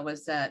time, I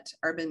was at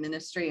Urban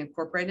Ministry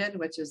Incorporated,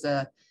 which is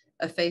a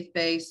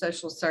faith-based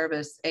social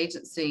service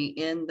agency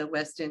in the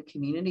West End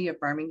community of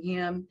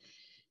Birmingham.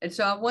 And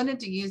so I wanted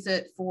to use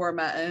it for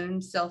my own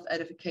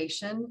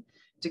self-edification,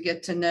 to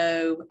get to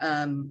know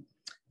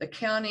the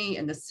county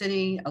and the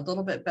city a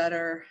little bit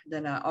better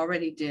than I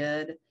already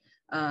did.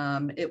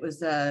 It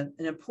was an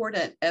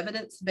important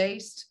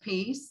evidence-based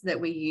piece that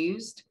we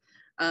used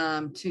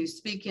to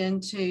speak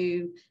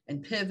into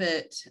and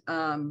pivot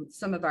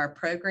some of our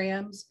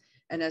programs.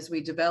 And as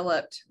we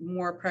developed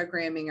more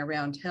programming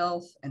around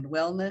health and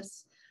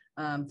wellness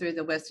through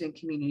the West End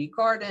Community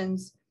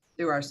Gardens,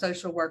 through our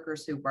social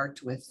workers who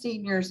worked with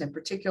seniors in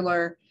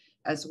particular,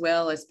 as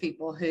well as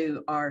people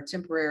who are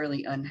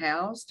temporarily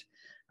unhoused,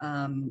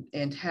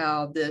 and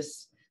how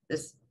this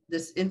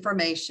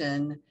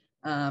information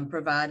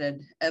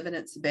provided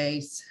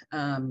evidence-based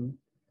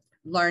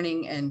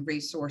learning and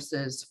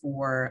resources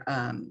for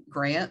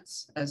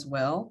grants as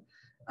well.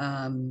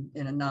 In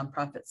a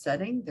nonprofit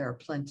setting, there are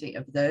plenty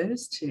of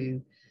those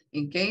to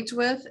engage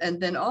with.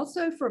 And then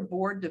also for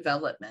board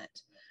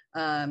development.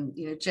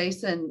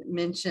 Jason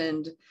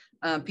mentioned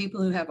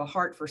people who have a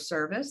heart for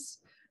service.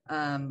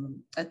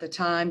 At the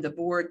time, the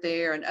board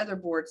there and other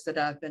boards that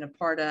I've been a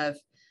part of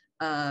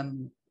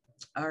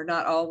are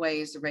not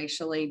always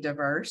racially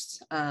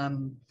diverse.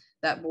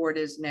 That board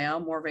is now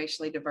more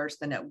racially diverse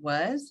than it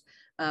was,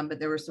 but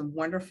there were some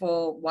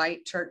wonderful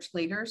white church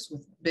leaders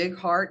with big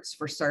hearts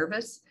for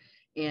service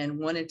and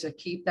wanted to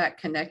keep that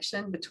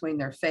connection between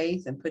their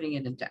faith and putting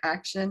it into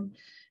action.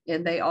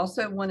 And they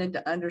also wanted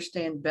to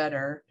understand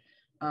better.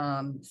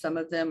 Some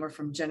of them were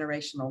from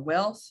generational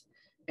wealth,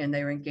 and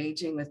they were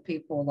engaging with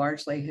people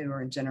largely who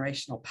are in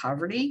generational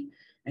poverty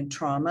and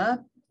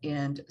trauma,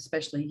 and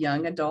especially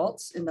young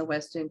adults in the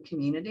West End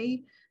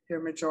community who are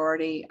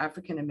majority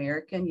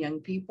African-American young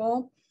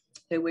people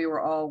who we were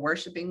all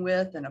worshiping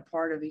with and a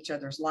part of each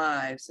other's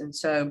lives. And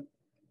so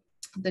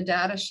the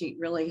data sheet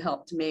really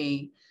helped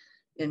me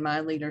in my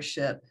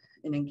leadership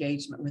and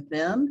engagement with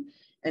them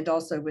and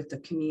also with the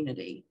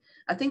community.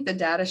 I think the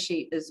data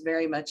sheet is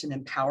very much an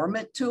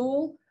empowerment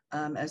tool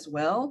as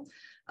well.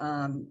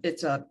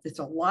 It's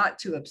a lot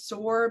to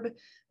absorb,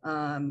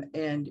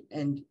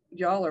 and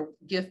y'all are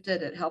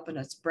gifted at helping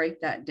us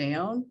break that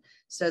down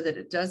so that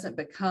it doesn't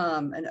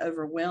become an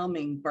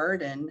overwhelming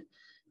burden,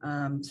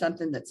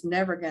 something that's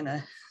never going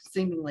to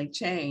seemingly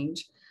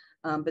change,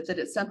 but that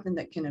it's something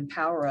that can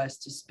empower us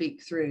to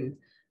speak through,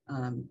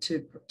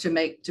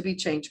 to be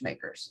change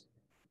makers.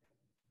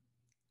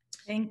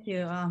 Thank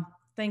you.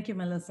 Thank you,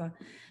 Melissa.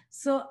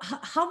 So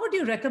how would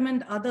you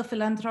recommend other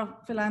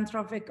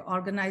philanthropic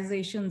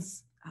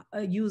organizations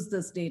use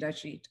this data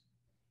sheet?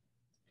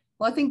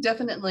 Well, I think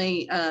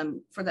definitely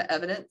for the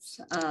evidence,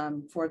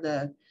 for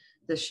the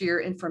sheer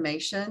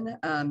information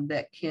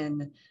that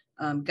can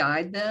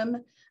guide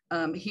them.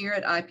 Here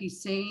at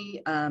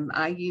IPC,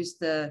 I use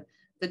the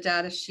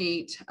data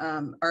sheet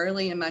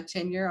early in my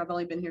tenure. I've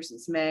only been here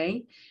since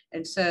May.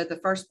 And so the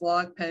first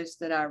blog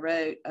post that I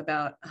wrote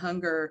about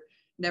hunger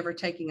never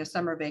taking a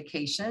summer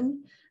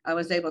vacation, I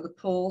was able to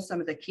pull some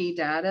of the key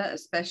data,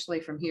 especially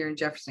from here in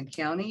Jefferson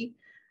County.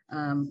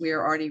 We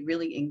are already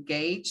really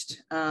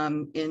engaged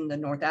in the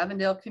North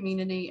Avondale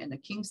community and the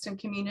Kingston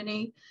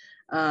community,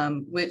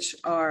 which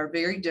are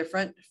very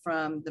different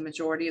from the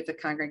majority of the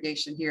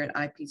congregation here at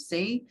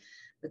IPC.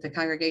 But the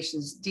congregation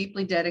is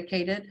deeply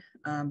dedicated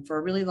for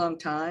a really long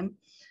time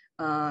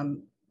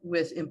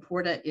with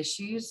important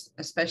issues,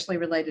 especially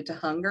related to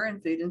hunger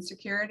and food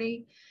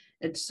insecurity.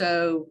 And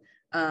so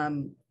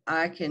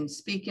I can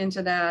speak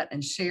into that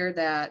and share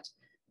that,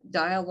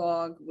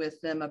 dialogue with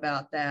them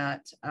about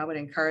that. I would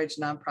encourage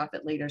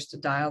nonprofit leaders to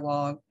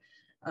dialogue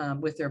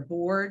with their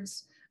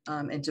boards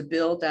and to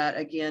build that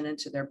again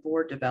into their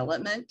board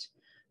development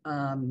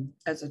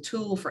as a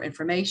tool for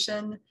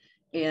information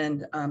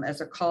and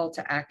as a call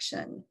to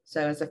action.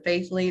 So as a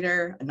faith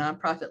leader, a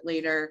nonprofit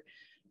leader,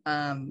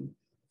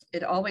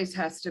 it always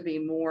has to be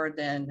more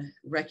than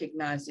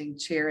recognizing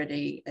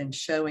charity and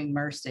showing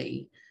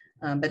mercy,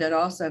 but it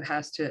also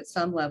has to at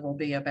some level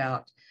be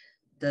about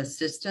the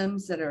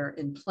systems that are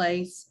in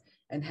place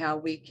and how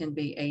we can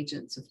be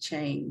agents of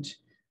change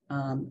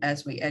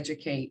as we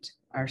educate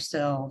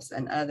ourselves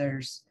and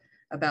others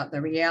about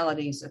the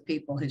realities of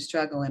people who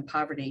struggle in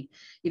poverty.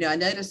 I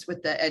noticed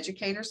with the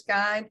educator's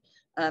guide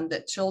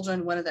that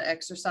children, one of the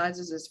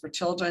exercises is for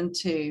children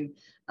to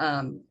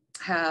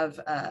have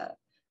a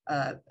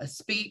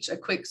speech, a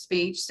quick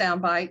speech,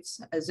 sound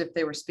bites, as if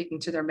they were speaking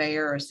to their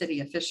mayor or a city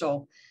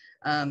official.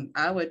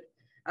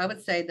 I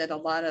would say that a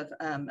lot of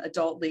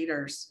adult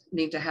leaders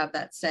need to have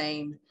that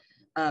same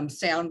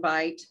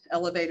soundbite,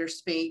 elevator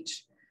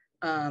speech,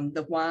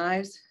 the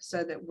whys,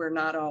 so that we're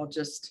not all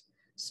just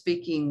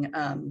speaking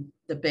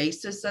the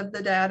basis of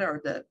the data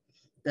or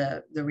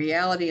the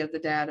reality of the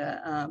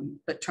data,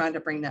 but trying to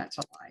bring that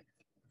to life.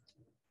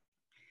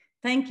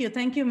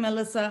 Thank you,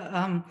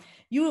 Melissa.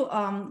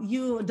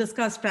 You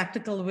discussed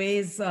practical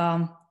ways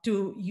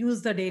to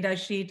use the data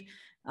sheet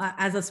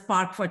as a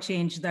spark for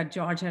change that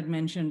George had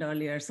mentioned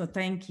earlier. So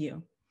thank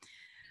you.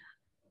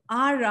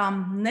 Our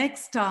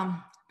next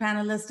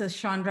panelist is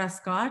Chandra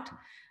Scott,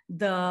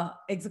 the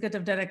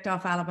Executive Director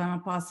of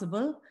Alabama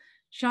Possible.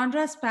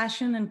 Chandra's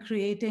passion in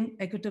creating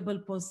equitable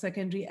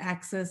post-secondary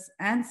access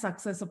and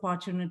success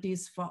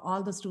opportunities for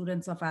all the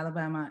students of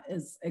Alabama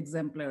is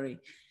exemplary.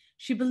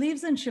 She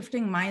believes in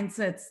shifting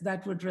mindsets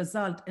that would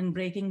result in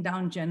breaking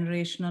down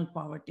generational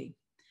poverty.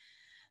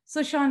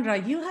 So Chandra,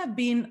 you have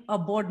been a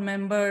board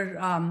member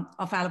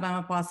of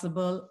Alabama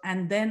Possible,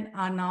 and then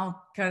are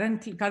now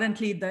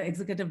currently the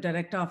executive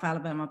director of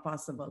Alabama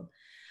Possible.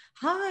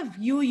 How have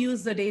you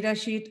used the data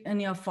sheet in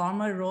your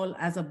former role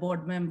as a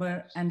board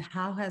member, and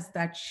how has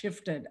that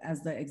shifted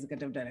as the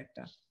executive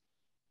director?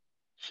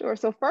 Sure.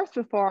 So first,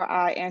 before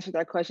I answer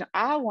that question,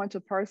 I want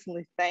to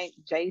personally thank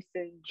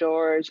Jason,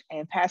 George,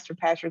 and Pastor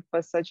Patrick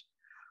for such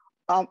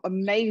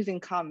amazing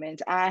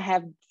comments. I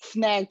have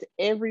snagged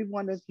every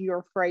one of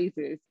your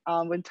phrases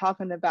when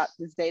talking about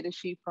this data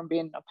sheet, from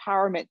being an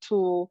empowerment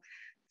tool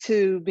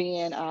to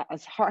being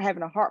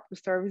having a heart for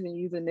service and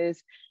using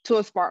this to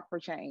a spark for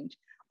change.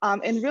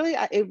 And really,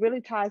 it really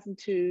ties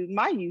into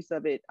my use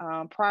of it.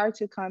 Prior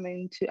to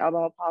coming to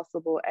Alabama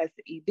Possible as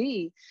the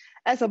ED,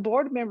 as a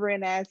board member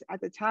and as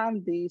at the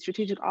time the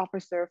strategic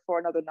officer for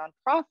another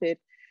nonprofit,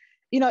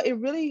 it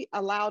really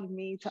allowed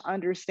me to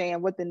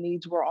understand what the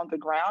needs were on the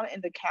ground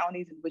in the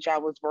counties in which I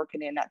was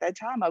working in. At that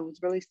time, I was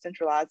really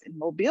centralized in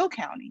Mobile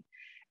County.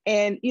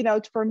 And,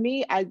 for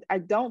me, I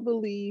don't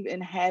believe in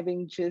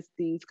having just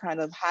these kind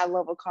of high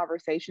level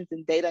conversations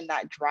and data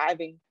not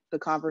driving the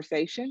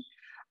conversation,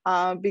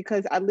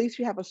 because at least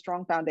you have a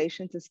strong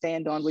foundation to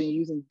stand on when you're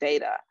using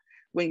data,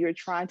 when you're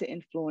trying to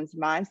influence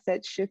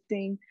mindset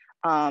shifting,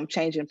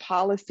 change in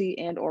policy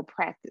and or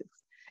practice.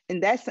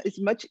 And it's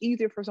much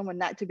easier for someone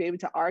not to be able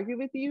to argue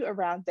with you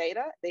around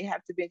data. They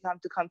have to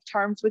come to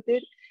terms with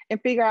it and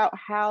figure out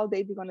how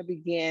they're going to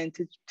begin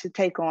to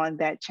take on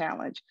that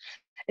challenge.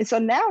 And so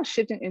now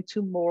shifting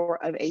into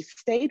more of a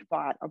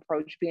statewide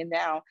approach, being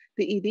now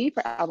the ED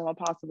for Alabama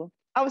Possible,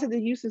 I would say the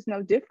use is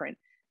no different.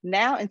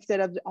 Now, instead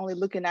of only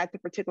looking at the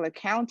particular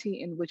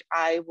county in which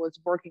I was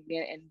working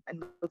in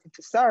and looking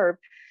to serve,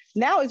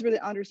 now is really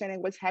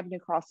understanding what's happening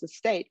across the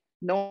state,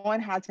 knowing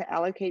how to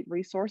allocate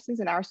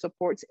resources and our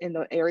supports in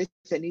the areas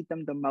that need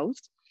them the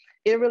most.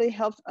 It really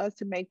helps us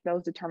to make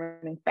those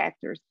determining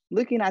factors,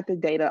 looking at the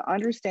data,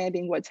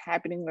 understanding what's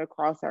happening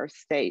across our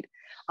state,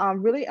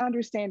 really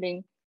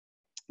understanding,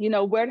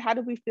 how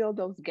do we fill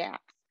those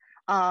gaps,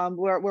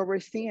 where we're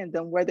seeing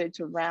them, whether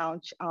it's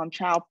around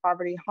child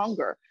poverty,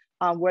 hunger,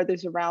 whether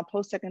it's around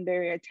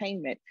post-secondary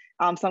attainment.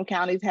 Some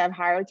counties have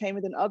higher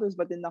attainment than others,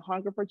 but then the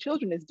hunger for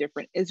children is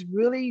different. It's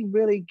really,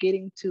 really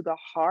getting to the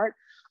heart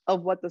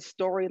of what the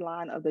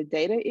storyline of the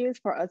data is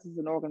for us as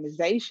an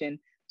organization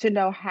to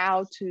know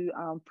how to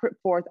put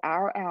forth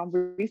our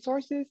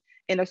resources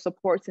and the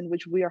supports in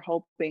which we are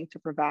hoping to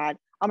provide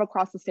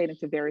across the state and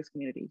to various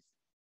communities.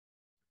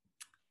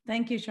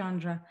 Thank you,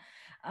 Chandra.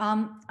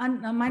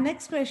 And my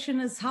next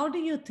question is, how do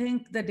you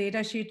think the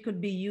data sheet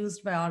could be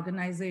used by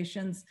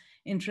organizations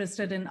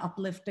interested in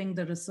uplifting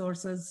the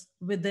resources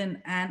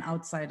within and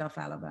outside of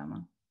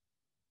Alabama?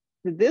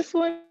 This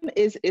one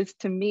is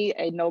to me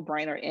a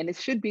no-brainer, and it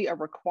should be a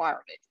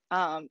requirement.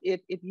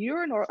 If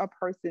you're a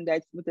person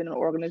that's within an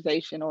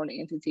organization or an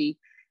entity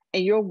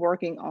and you're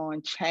working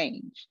on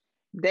change,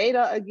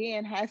 data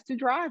again has to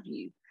drive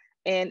you.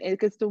 And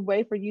it's the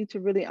way for you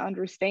to really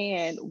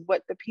understand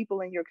what the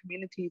people in your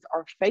communities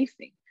are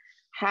facing.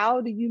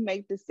 How do you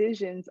make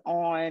decisions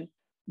on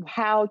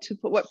how to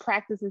put what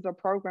practices or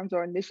programs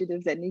or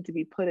initiatives that need to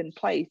be put in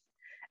place?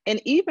 And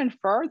even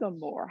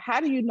furthermore, how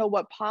do you know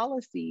what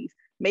policies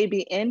may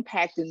be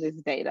impacting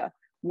this data,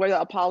 whether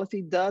a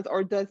policy does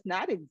or does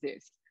not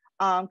exist?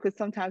 Because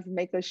sometimes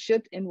make a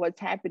shift in what's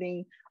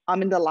happening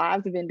in the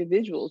lives of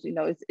individuals.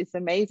 It's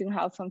amazing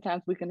how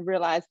sometimes we can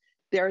realize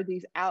there are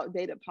these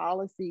outdated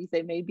policies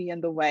that may be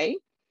in the way,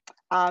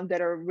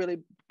 that are really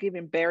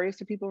giving barriers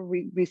to people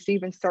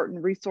receiving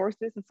certain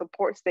resources and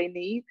supports they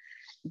need.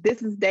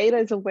 Data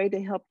is a way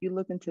to help you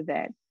look into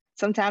that.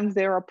 Sometimes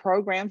there are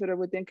programs that are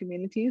within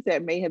communities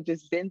that may have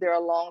just been there a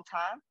long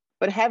time,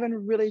 but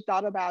haven't really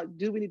thought about,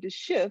 do we need to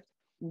shift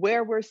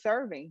where we're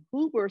serving,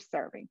 who we're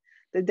serving?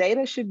 The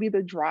data should be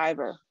the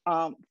driver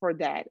for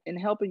that and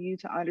helping you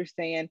to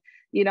understand.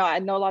 I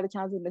know a lot of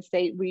times in the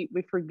state, we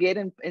forget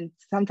and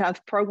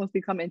sometimes programs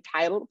become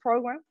entitled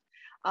programs.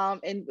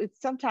 And it's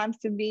sometimes,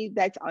 to me,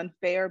 that's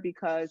unfair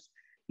because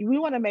we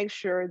want to make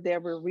sure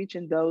that we're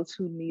reaching those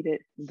who need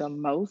it the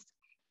most.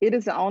 It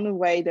is the only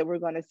way that we're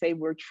going to say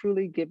we're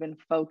truly giving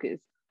focus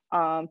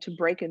to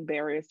breaking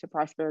barriers to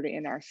prosperity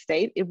in our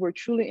state, if we're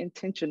truly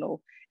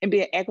intentional and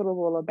being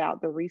equitable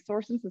about the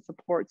resources and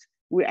supports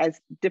we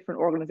as different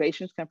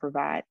organizations can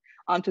provide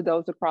to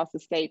those across the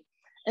state.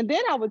 And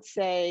then I would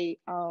say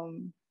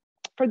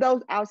for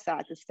those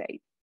outside the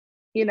state,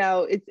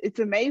 it's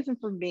amazing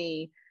for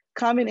me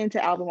coming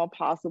into Alabama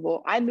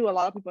Possible. I knew a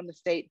lot of people in the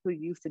state who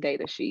used the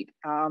data sheet.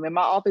 In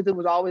my office, it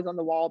was always on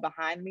the wall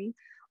behind me.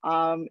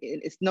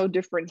 It's no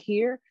different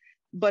here.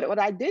 But what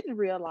I didn't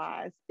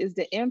realize is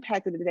the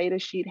impact that the data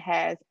sheet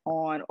has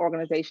on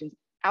organizations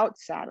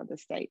outside of the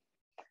state.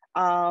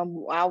 I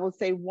will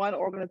say one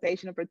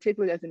organization in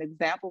particular as an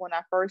example. When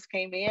I first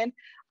came in,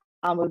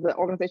 was an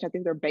organization, I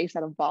think they're based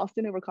out of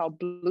Boston. They were called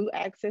Blue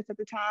Access at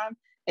the time.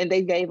 And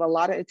they gave a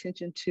lot of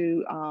attention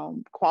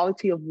to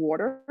quality of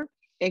water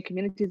in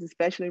communities,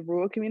 especially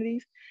rural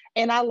communities.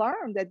 And I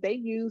learned that they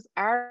use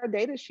our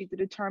data sheet to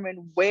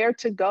determine where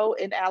to go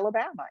in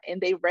Alabama.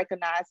 And they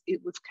recognized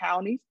it was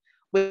counties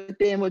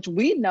within which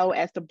we know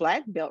as the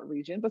Black Belt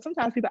region, but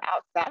sometimes people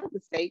outside of the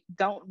state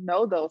don't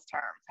know those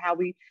terms, how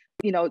we,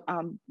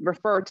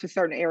 refer to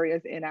certain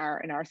areas in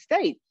our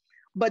state.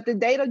 But the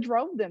data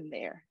drove them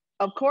there.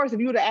 Of course, if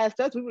you would have asked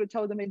us, we would have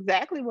told them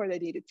exactly where they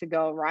needed to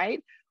go,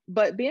 right?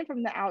 But being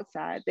from the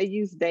outside, they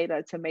used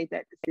data to make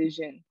that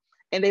decision.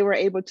 And they were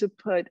able to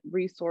put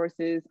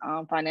resources,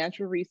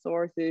 financial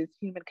resources,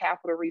 human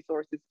capital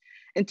resources,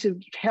 into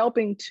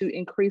helping to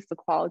increase the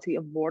quality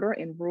of water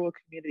in rural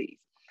communities.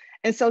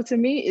 And so to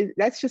me,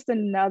 that's just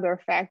another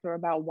factor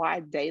about why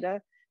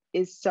data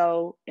is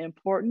so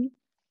important.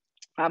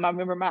 I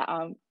remember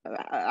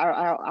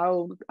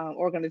our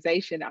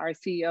organization, our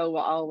CEO will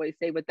always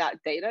say, without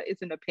data,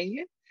 it's an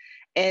opinion.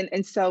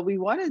 And so we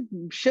want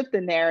to shift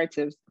the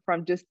narratives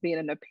from just being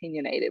an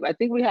opinionated. I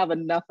think we have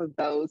enough of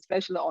those,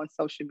 especially on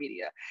social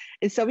media.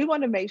 And so we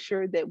want to make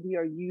sure that we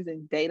are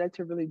using data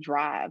to really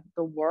drive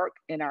the work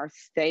in our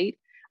state.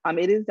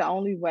 It is the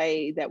only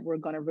way that we're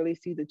going to really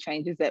see the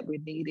changes that we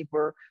need.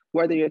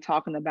 Whether you're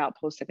talking about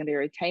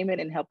post-secondary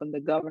attainment and helping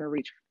the governor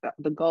reach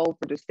the goal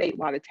for the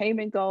statewide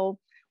attainment goal,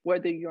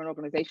 whether you're an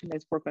organization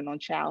that's working on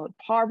child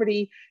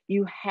poverty,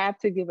 you have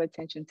to give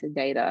attention to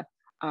data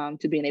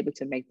to being able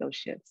to make those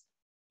shifts.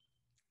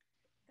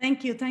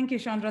 Thank you,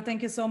 Chandra.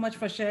 Thank you so much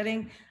for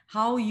sharing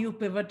how you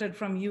pivoted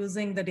from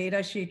using the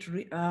data sheet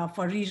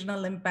for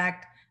regional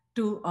impact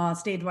to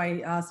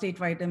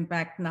statewide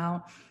impact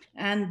now.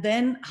 And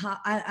then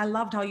I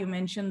loved how you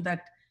mentioned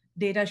that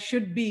data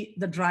should be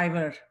the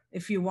driver.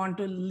 If you want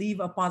to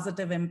leave a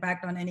positive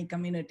impact on any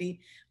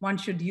community, one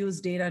should use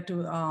data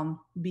to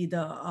be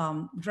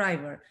the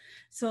driver.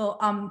 So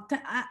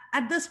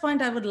at this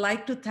point, I would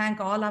like to thank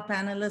all our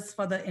panelists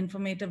for the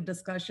informative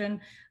discussion.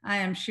 I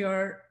am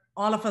sure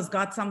all of us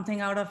got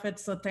something out of it,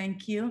 so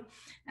thank you.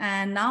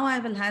 And now I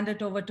will hand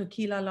it over to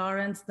Keela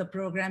Lawrence, the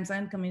Programs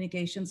and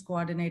Communications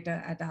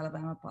Coordinator at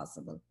Alabama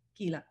Possible.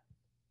 Keela.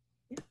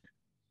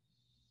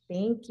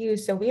 Thank you.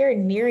 So we are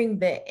nearing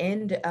the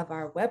end of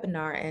our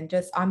webinar, and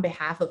just on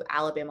behalf of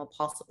Alabama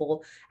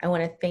Possible, I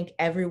want to thank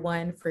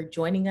everyone for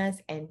joining us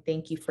and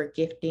thank you for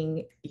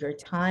gifting your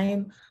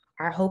time.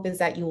 Our hope is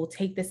that you will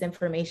take this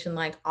information,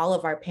 like all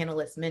of our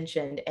panelists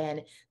mentioned,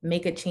 and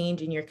make a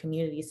change in your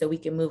community so we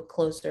can move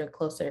closer and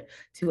closer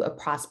to a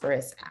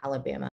prosperous Alabama.